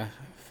need to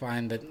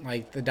find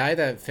the diet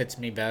that fits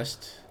me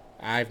best.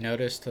 I've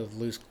noticed to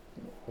lose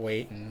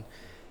weight and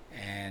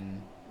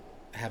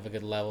have a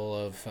good level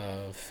of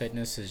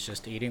fitness is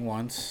just eating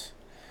once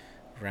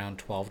around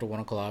 12 to 1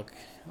 o'clock.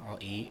 I'll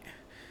eat,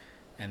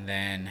 and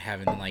then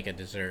having like a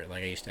dessert.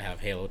 Like I used to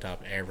have Halo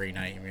Top every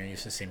night. I mean, you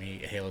used to see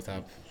me eat Halo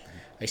Top.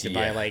 I used to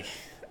buy like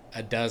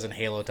a dozen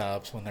Halo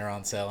Tops when they're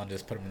on sale and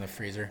just put them in the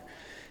freezer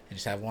and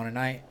just have one a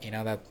night. You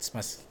know, that's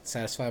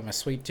satisfy my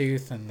sweet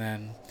tooth, and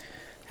then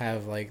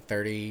have like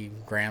 30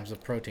 grams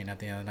of protein at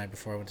the end of the night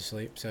before I went to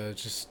sleep. So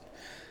it's just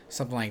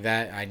something like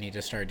that I need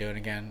to start doing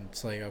again.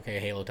 It's like, okay,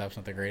 Halo Top's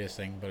not the greatest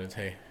thing, but it's,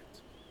 hey,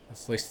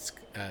 at least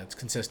it's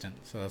consistent.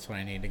 So that's what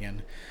I need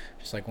again.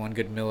 Just like one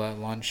good meal at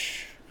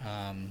lunch,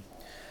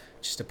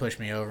 just to push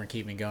me over and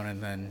keep me going,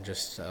 and then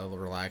just a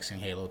relaxing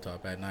Halo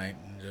Top at night,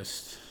 and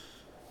just...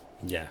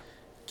 Yeah.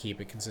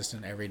 keep it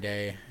consistent every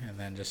day, and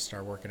then just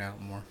start working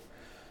out more.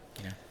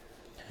 You know.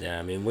 Yeah,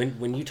 I mean,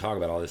 when you talk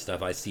about all this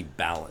stuff, I see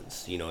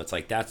balance. You know, it's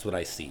like that's what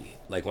I see.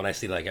 Like when I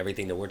see like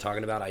everything that we're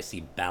talking about, I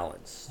see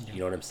balance. Yeah. You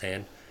know what I'm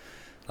saying?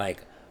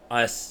 Like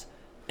us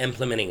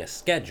implementing a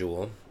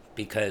schedule,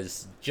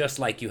 because just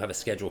like you have a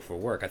schedule for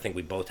work, I think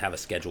we both have a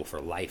schedule for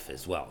life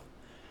as well.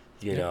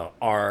 You know,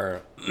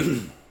 our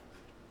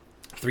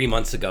 3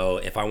 months ago,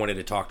 if I wanted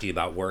to talk to you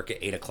about work at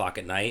 8 o'clock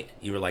at night,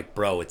 you were like,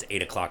 bro, it's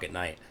 8 o'clock at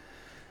night.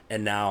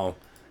 And now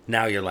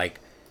you're like,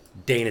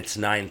 Dane, it's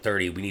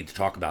 9:30. We need to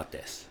talk about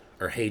this.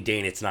 Or, hey,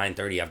 Dane, it's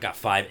 9:30. I've got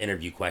 5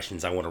 interview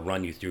questions I want to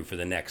run you through for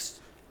the next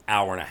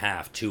hour and a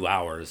half, 2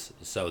 hours,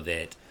 so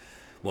that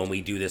when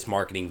we do this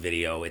marketing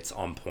video, it's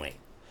on point.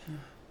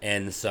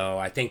 And so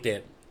I think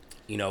that,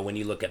 you know, when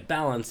you look at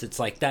balance, it's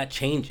like that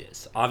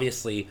changes.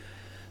 Obviously,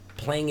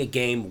 playing a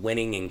game,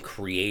 winning, and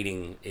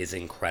creating is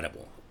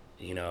incredible.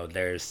 You know,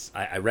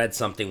 I read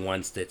something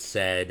once that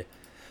said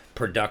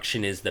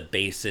production is the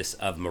basis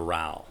of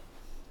morale.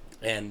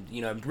 And,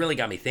 you know, it really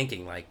got me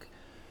thinking, like,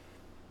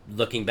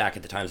 looking back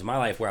at the times of my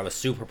life where I was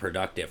super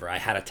productive, or I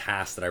had a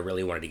task that I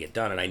really wanted to get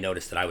done, and I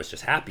noticed that I was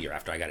just happier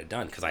after I got it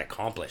done because I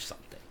accomplished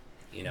something,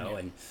 you know.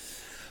 And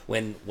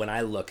when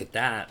I look at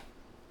that,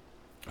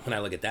 I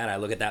look at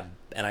that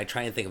and I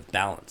try and think of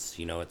balance.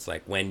 You know, it's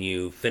like when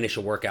you finish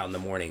a workout in the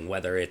morning,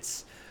 whether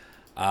it's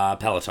a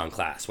Peloton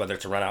class, whether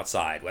it's a run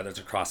outside, whether it's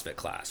a CrossFit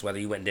class, whether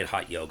you went and did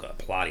hot yoga,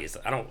 Pilates,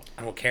 I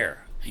don't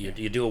care.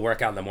 You do a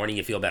workout in the morning,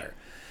 you feel better.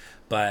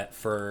 But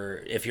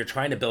if you're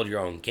trying to build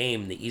your own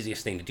game, the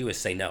easiest thing to do is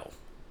say no.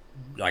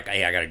 Like,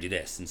 hey, I got to do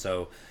this. And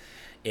so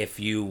if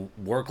you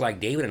work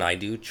like David and I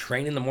do,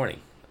 train in the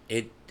morning.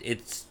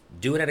 It's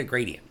do it at a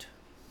gradient.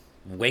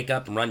 Wake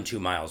up and run 2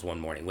 miles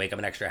one morning. Wake up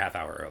an extra half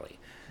hour early.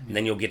 And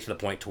then you'll get to the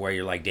point to where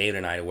you're like David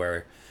and I, to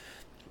where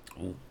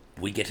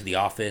we get to the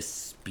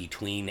office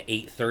between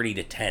 8:30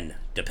 to 10,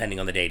 depending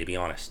on the day, to be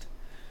honest.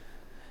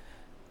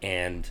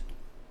 And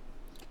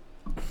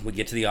we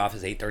get to the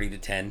office 8:30 to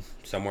 10,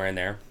 somewhere in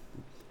there.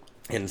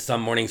 And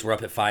some mornings we're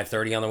up at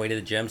 5:30 on the way to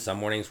the gym. Some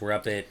mornings we're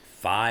up at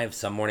 5.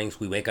 Some mornings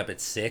we wake up at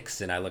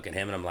 6. And I look at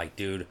him and I'm like,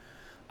 dude,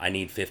 I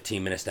need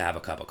 15 minutes to have a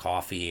cup of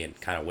coffee and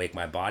kind of wake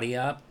my body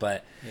up.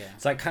 But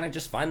it's like kind of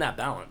just find that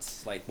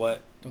balance, like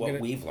what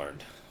we've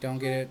learned. Don't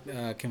get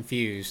it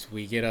confused.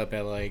 We get up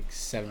at like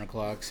 7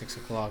 o'clock, 6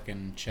 o'clock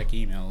and check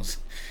emails.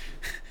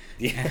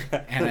 Yeah.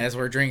 And as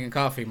we're drinking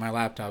coffee, my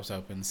laptop's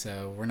open.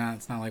 So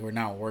it's not like we're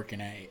not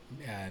working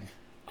at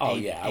oh,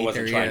 yeah. I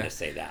wasn't trying to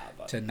say that.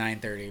 But. To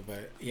 9:30.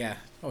 But yeah.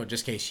 Oh,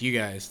 just in case you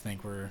guys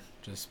think we're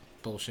just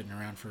bullshitting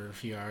around for a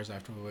few hours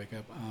after we wake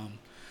up.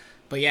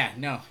 But yeah,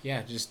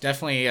 just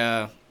definitely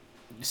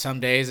some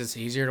days it's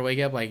easier to wake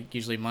up. Like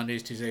usually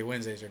Mondays, Tuesdays,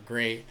 Wednesdays are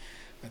great.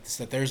 But it's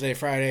the Thursday,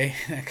 Friday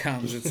that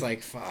comes. It's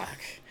like, fuck.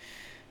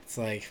 It's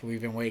like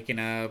we've been waking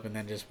up and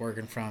then just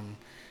working from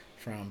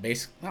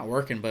not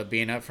working, but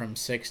being up from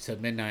 6 to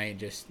midnight,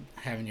 just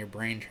having your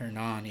brain turned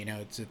on. You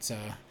know, it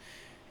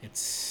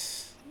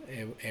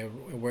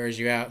wears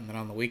you out. And then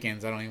on the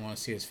weekends, I don't even want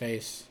to see his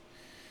face.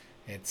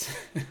 It's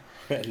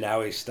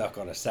now he's stuck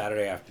on a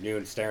Saturday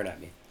afternoon staring at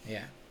me.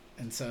 Yeah.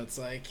 And so it's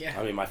like, yeah.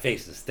 I mean, my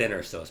face is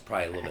thinner, so it's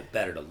probably a little bit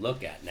better to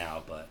look at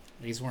now, but...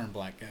 He's wearing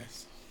black,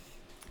 guys.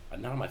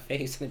 Not on my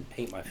face. I didn't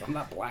paint my face. I'm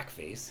not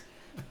blackface.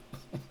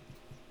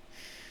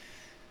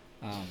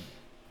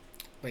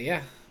 But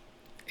yeah,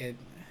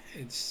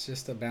 it's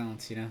just a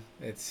balance, you know.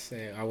 It's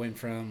I went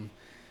from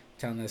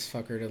telling this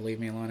fucker to leave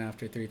me alone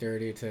after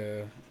 3:30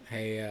 to,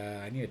 hey,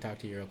 I need to talk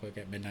to you real quick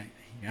at midnight,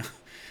 you know.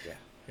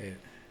 Yeah.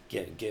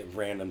 Get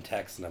random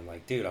texts, and I'm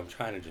like, dude, I'm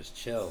trying to just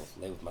chill,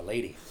 lay with my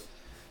lady.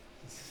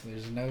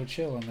 There's no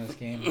chill in this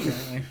game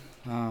apparently.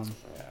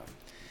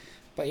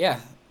 But yeah,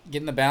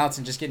 getting the balance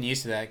and just getting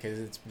used to that, because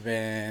it's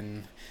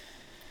been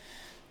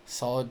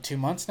solid 2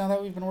 months now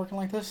that we've been working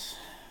like this.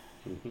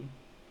 Mm-hmm.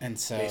 And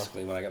so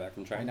basically when I got back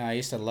from training, I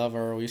used to love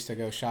her. We used to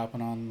go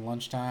shopping on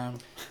lunchtime,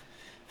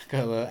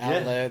 go to the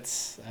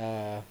outlets,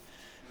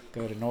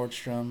 go to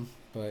Nordstrom.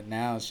 But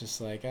now it's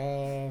just like,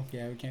 we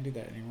can't do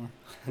that anymore.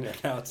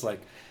 Now it's like,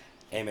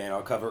 hey man,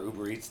 I'll cover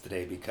Uber Eats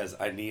today because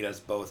I need us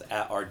both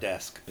at our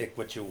desk. Pick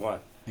what you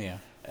want. Yeah.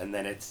 And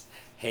then it's,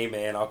 hey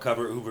man, I'll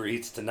cover Uber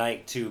Eats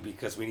tonight too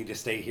because we need to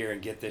stay here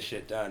and get this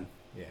shit done.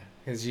 Yeah.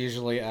 Because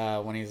usually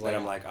when he's like...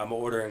 And I'm like, I'm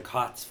ordering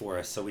cots for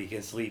us so we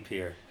can sleep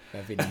here.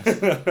 That'd be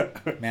nice.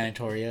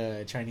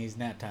 Mandatory Chinese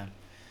nap time.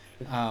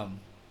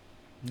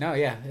 No,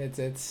 yeah,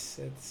 it's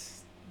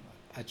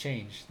a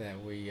change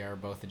that we are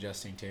both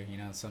adjusting to. You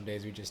know, some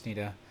days we just need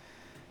a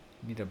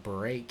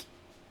break.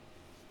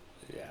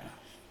 Yeah.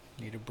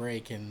 Need a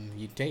break, and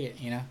you take it,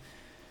 you know.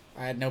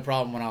 I had no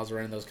problem when I was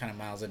running those kind of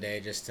miles a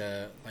day, just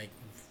to, like,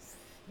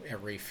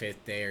 every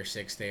 5th day or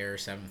 6th day or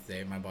 7th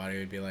day, my body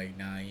would be like,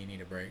 nah, you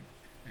need a break.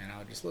 And I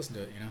would just listen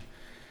to it, you know.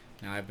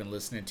 Now I've been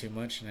listening too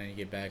much, and I need to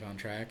get back on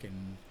track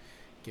and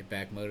get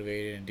back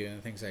motivated and doing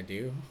the things I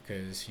do,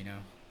 because, you know,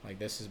 like,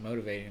 this is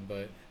motivating,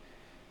 but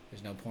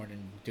there's no point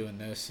in doing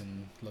this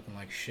and looking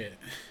like shit,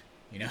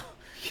 you know.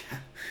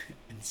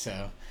 And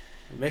so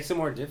it makes it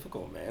more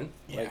difficult, man.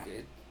 Yeah.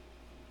 Like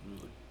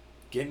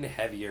getting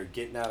heavier,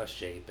 getting out of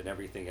shape, and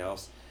everything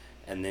else,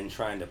 and then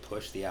trying to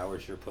push the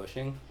hours you're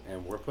pushing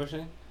and we're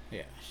pushing.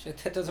 Yeah. Shit,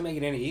 that doesn't make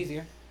it any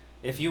easier.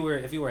 If you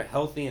were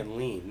healthy and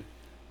lean,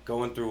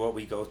 going through what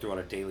we go through on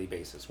a daily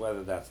basis,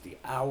 whether that's the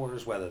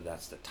hours, whether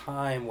that's the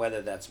time,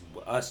 whether that's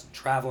us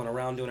traveling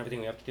around doing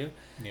everything we have to do.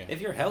 Yeah. If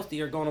you're healthy,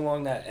 you're going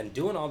along that and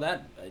doing all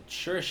that,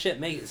 sure as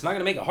shit, it's not going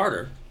to make it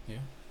harder. Yeah.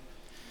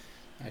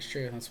 That's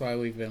true. That's why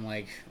we've been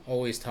like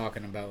always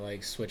talking about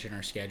like switching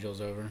our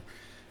schedules over.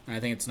 And I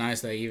think it's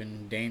nice that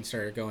even Dane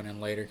started going in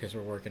later because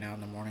we're working out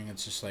in the morning.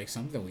 It's just like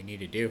something we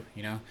need to do,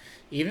 you know.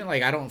 Even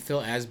like I don't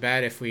feel as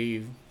bad if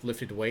we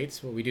lifted weights,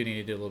 but we do need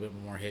to do a little bit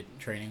more HIIT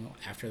training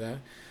after that.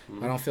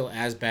 I don't feel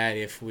as bad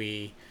if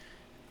we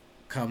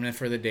come in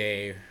for the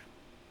day,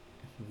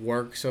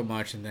 work so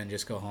much, and then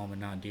just go home and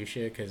not do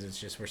shit because it's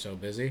just we're so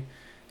busy.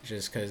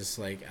 Just because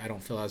like I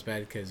don't feel as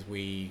bad because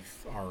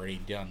we've already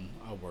done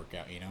a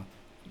workout, you know.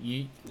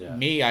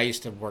 Me, I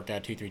used to work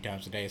out 2-3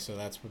 times a day, so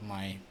that's what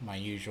my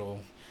usual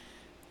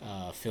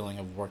feeling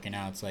of working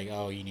out. It's like,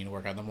 oh, you need to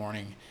work out in the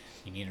morning,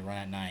 you need to run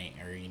at night,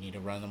 or you need to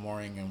run in the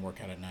morning and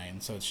work out at night.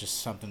 And so it's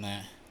just something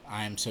that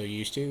I'm so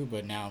used to,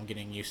 but now I'm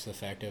getting used to the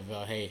fact of,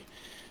 hey,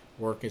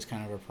 work is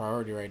kind of a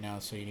priority right now,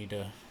 so you need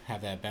to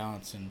have that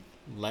balance and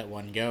let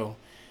one go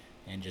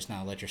and just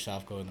not let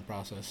yourself go in the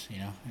process, you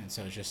know. And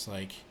so it's just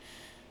like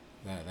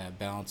that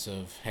balance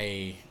of,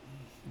 hey,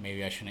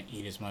 maybe I shouldn't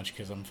eat as much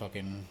because I'm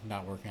fucking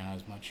not working out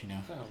as much, you know.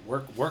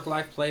 Work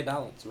life play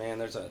balance, man.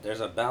 There's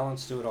a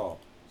balance to it all.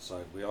 It's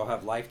like we all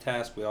have life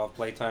tasks, we all have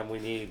playtime we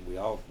need, we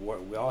all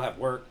have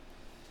work.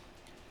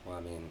 Well,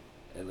 I mean,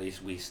 at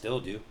least we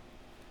still do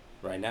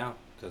right now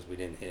because we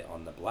didn't hit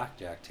on the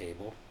blackjack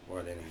table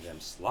or any of them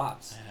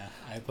slots. Yeah,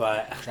 I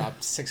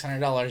dropped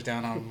 $600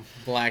 down on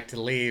black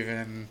to leave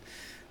and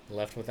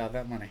left without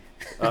that money.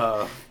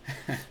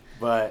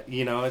 But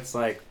you know, it's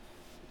like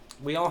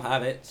we all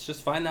have it. It's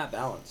just find that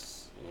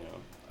balance. You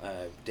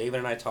know, David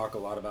and I talk a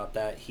lot about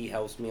that. He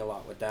helps me a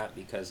lot with that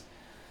because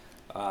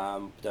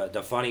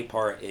the funny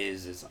part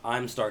is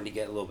I'm starting to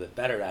get a little bit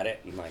better at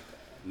it and like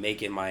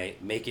making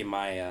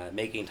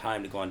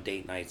time to go on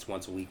date nights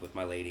once a week with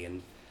my lady.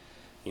 And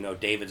you know,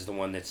 David's the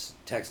one that's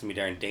texting me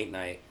during date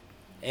night.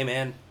 Hey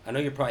man, I know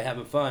you're probably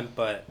having fun,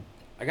 but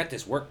I got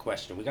this work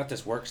question. We got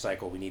this work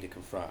cycle we need to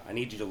confront. I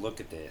need you to look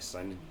at this.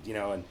 And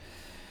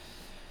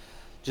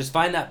just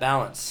find that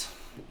balance.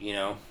 You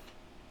know,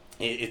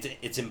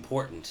 it's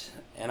important.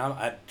 And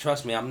I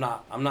trust me. I'm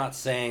not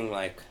saying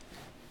like,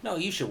 no,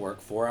 you should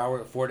work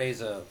 4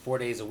 days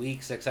a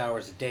week, 6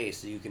 hours a day,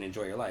 so you can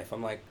enjoy your life.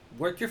 I'm like,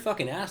 work your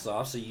fucking ass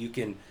off so you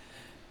can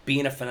be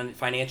in a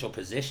financial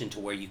position to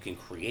where you can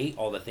create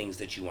all the things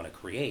that you want to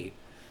create.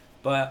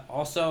 But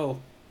also,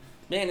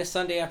 man, it's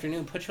Sunday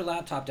afternoon. Put your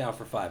laptop down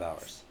for 5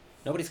 hours.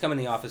 Nobody's coming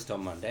in the office till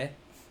Monday.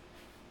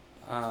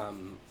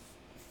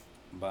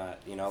 But,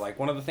 you know, like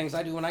one of the things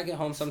I do when I get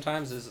home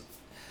sometimes is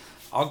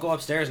I'll go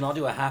upstairs and I'll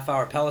do a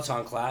half-hour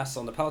Peloton class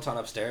on the Peloton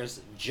upstairs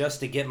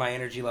just to get my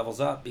energy levels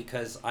up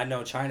because I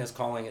know China's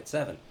calling at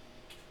 7.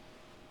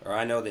 Or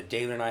I know that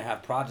David and I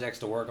have projects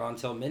to work on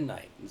till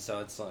midnight. And so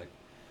it's like,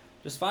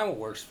 just find what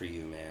works for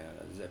you,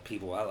 man.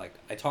 People,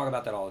 I talk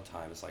about that all the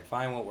time. It's like,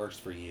 find what works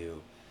for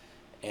you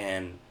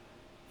and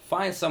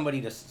find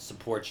somebody to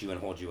support you and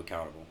hold you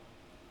accountable.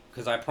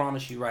 Because I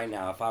promise you right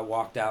now, if I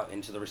walked out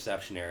into the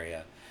reception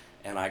area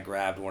and I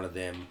grabbed one of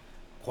them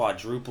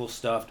quadruple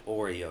stuffed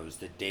Oreos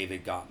that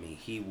David got me,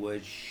 he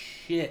would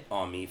shit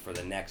on me for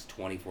the next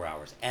 24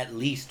 hours. At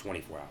least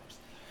 24 hours.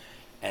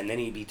 And then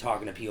he'd be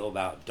talking to people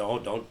about,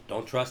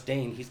 don't trust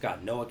Dane. He's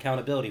got no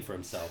accountability for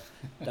himself.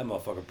 That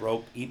motherfucker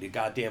broke eating a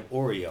goddamn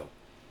Oreo.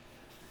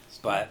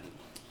 But,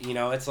 you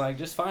know, it's like,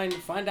 just find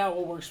out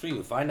what works for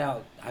you. Find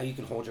out how you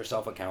can hold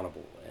yourself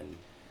accountable. And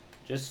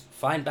just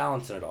find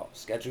balance in it all.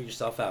 Schedule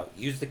yourself out.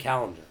 Use the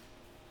calendar.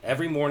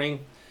 Every morning,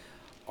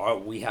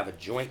 we have a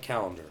joint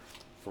calendar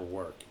for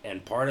work.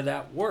 And part of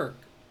that work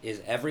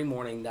is every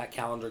morning that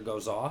calendar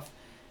goes off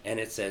and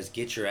it says,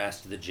 get your ass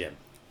to the gym.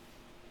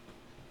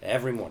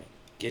 Every morning.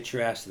 Get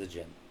your ass to the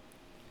gym.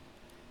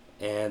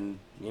 And,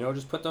 you know,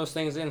 just put those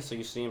things in so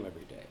you see them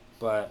every day.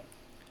 But,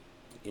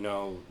 you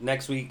know,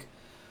 next week,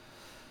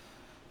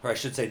 or I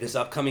should say this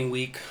upcoming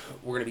week,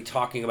 we're going to be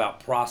talking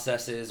about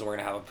processes. We're going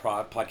to have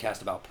a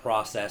podcast about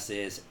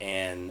processes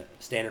and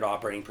standard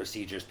operating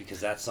procedures because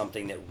that's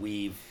something that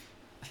we've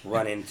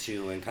run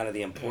into and kind of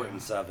the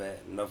importance of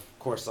it. And, of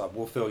course,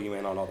 we'll fill you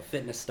in on all the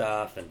fitness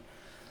stuff and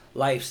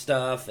life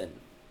stuff and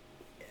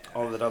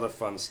all that other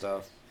fun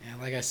stuff. Yeah,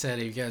 like I said,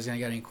 if you guys got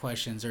any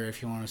questions or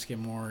if you want us to get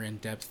more in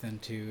depth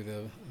into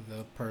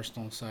the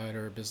personal side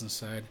or business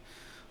side,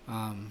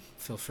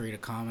 feel free to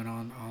comment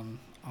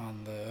on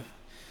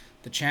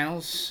the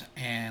channels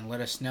and let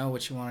us know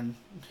what you want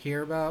to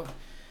hear about.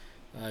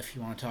 If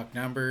you want to talk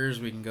numbers,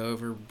 we can go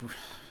over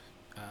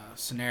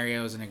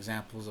scenarios and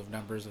examples of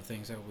numbers of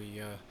things that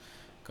we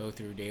go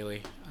through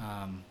daily.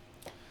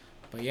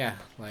 But yeah,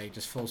 like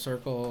just full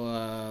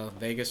circle,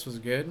 Vegas was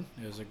good.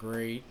 It was a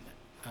great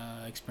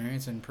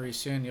experience, and pretty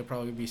soon you'll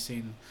probably be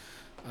seeing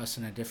us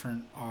in a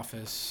different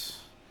office,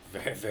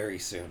 very, very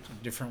soon,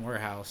 a different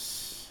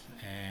warehouse,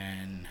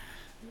 and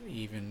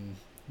even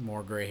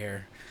more gray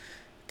hair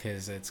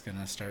because it's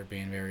gonna start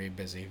being very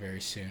busy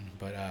very soon.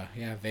 But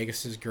yeah,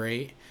 Vegas is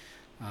great.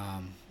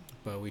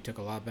 But we took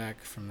a lot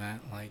back from that,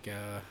 like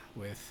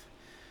with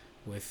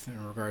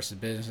in regards to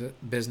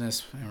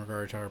business, in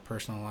regard to our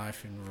personal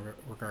life, in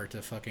regard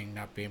to fucking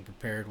not being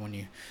prepared when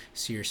you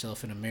see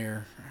yourself in a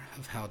mirror,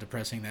 of how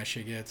depressing that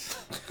shit gets.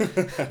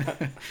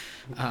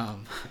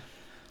 um,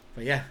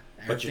 but yeah,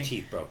 But your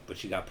teeth, bro.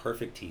 But you got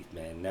perfect teeth,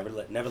 man. Never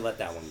let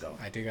that one go.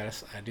 I do gotta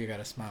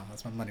smile.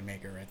 That's my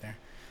moneymaker right there.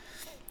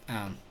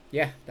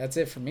 Yeah, that's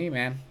it for me,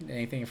 man.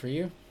 Anything for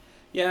you?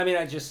 Yeah, I mean,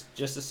 I just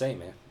the same,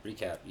 man.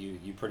 Recap.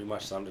 You pretty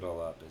much summed it all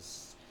up.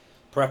 Is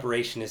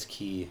preparation is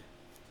key.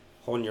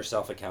 Holding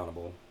yourself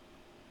accountable.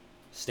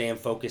 Staying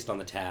focused on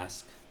the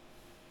task,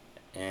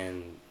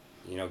 and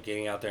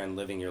getting out there and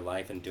living your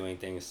life and doing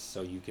things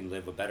so you can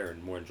live a better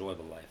and more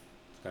enjoyable life.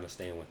 It's kind of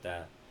staying with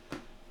that.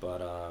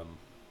 But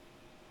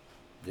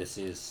this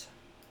is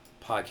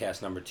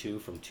podcast number 2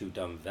 from Two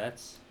Dumb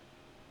Vets.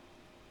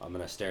 I'm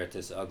gonna stare at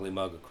this ugly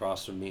mug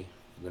across from me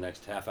for the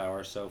next half hour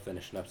or so,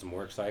 finishing up some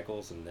work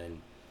cycles, and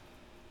then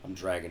I'm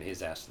dragging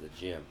his ass to the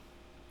gym.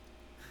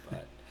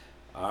 But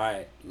all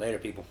right, later,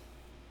 people.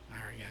 All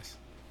right, guys.